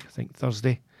last week, I think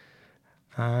Thursday.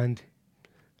 And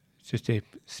just to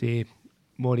say,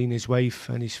 Maureen, his wife,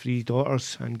 and his 3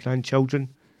 daughters and grandchildren,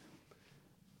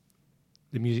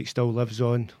 the music still lives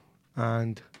on,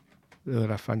 and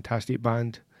they're a fantastic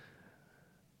band.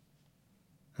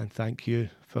 And thank you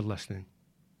for listening.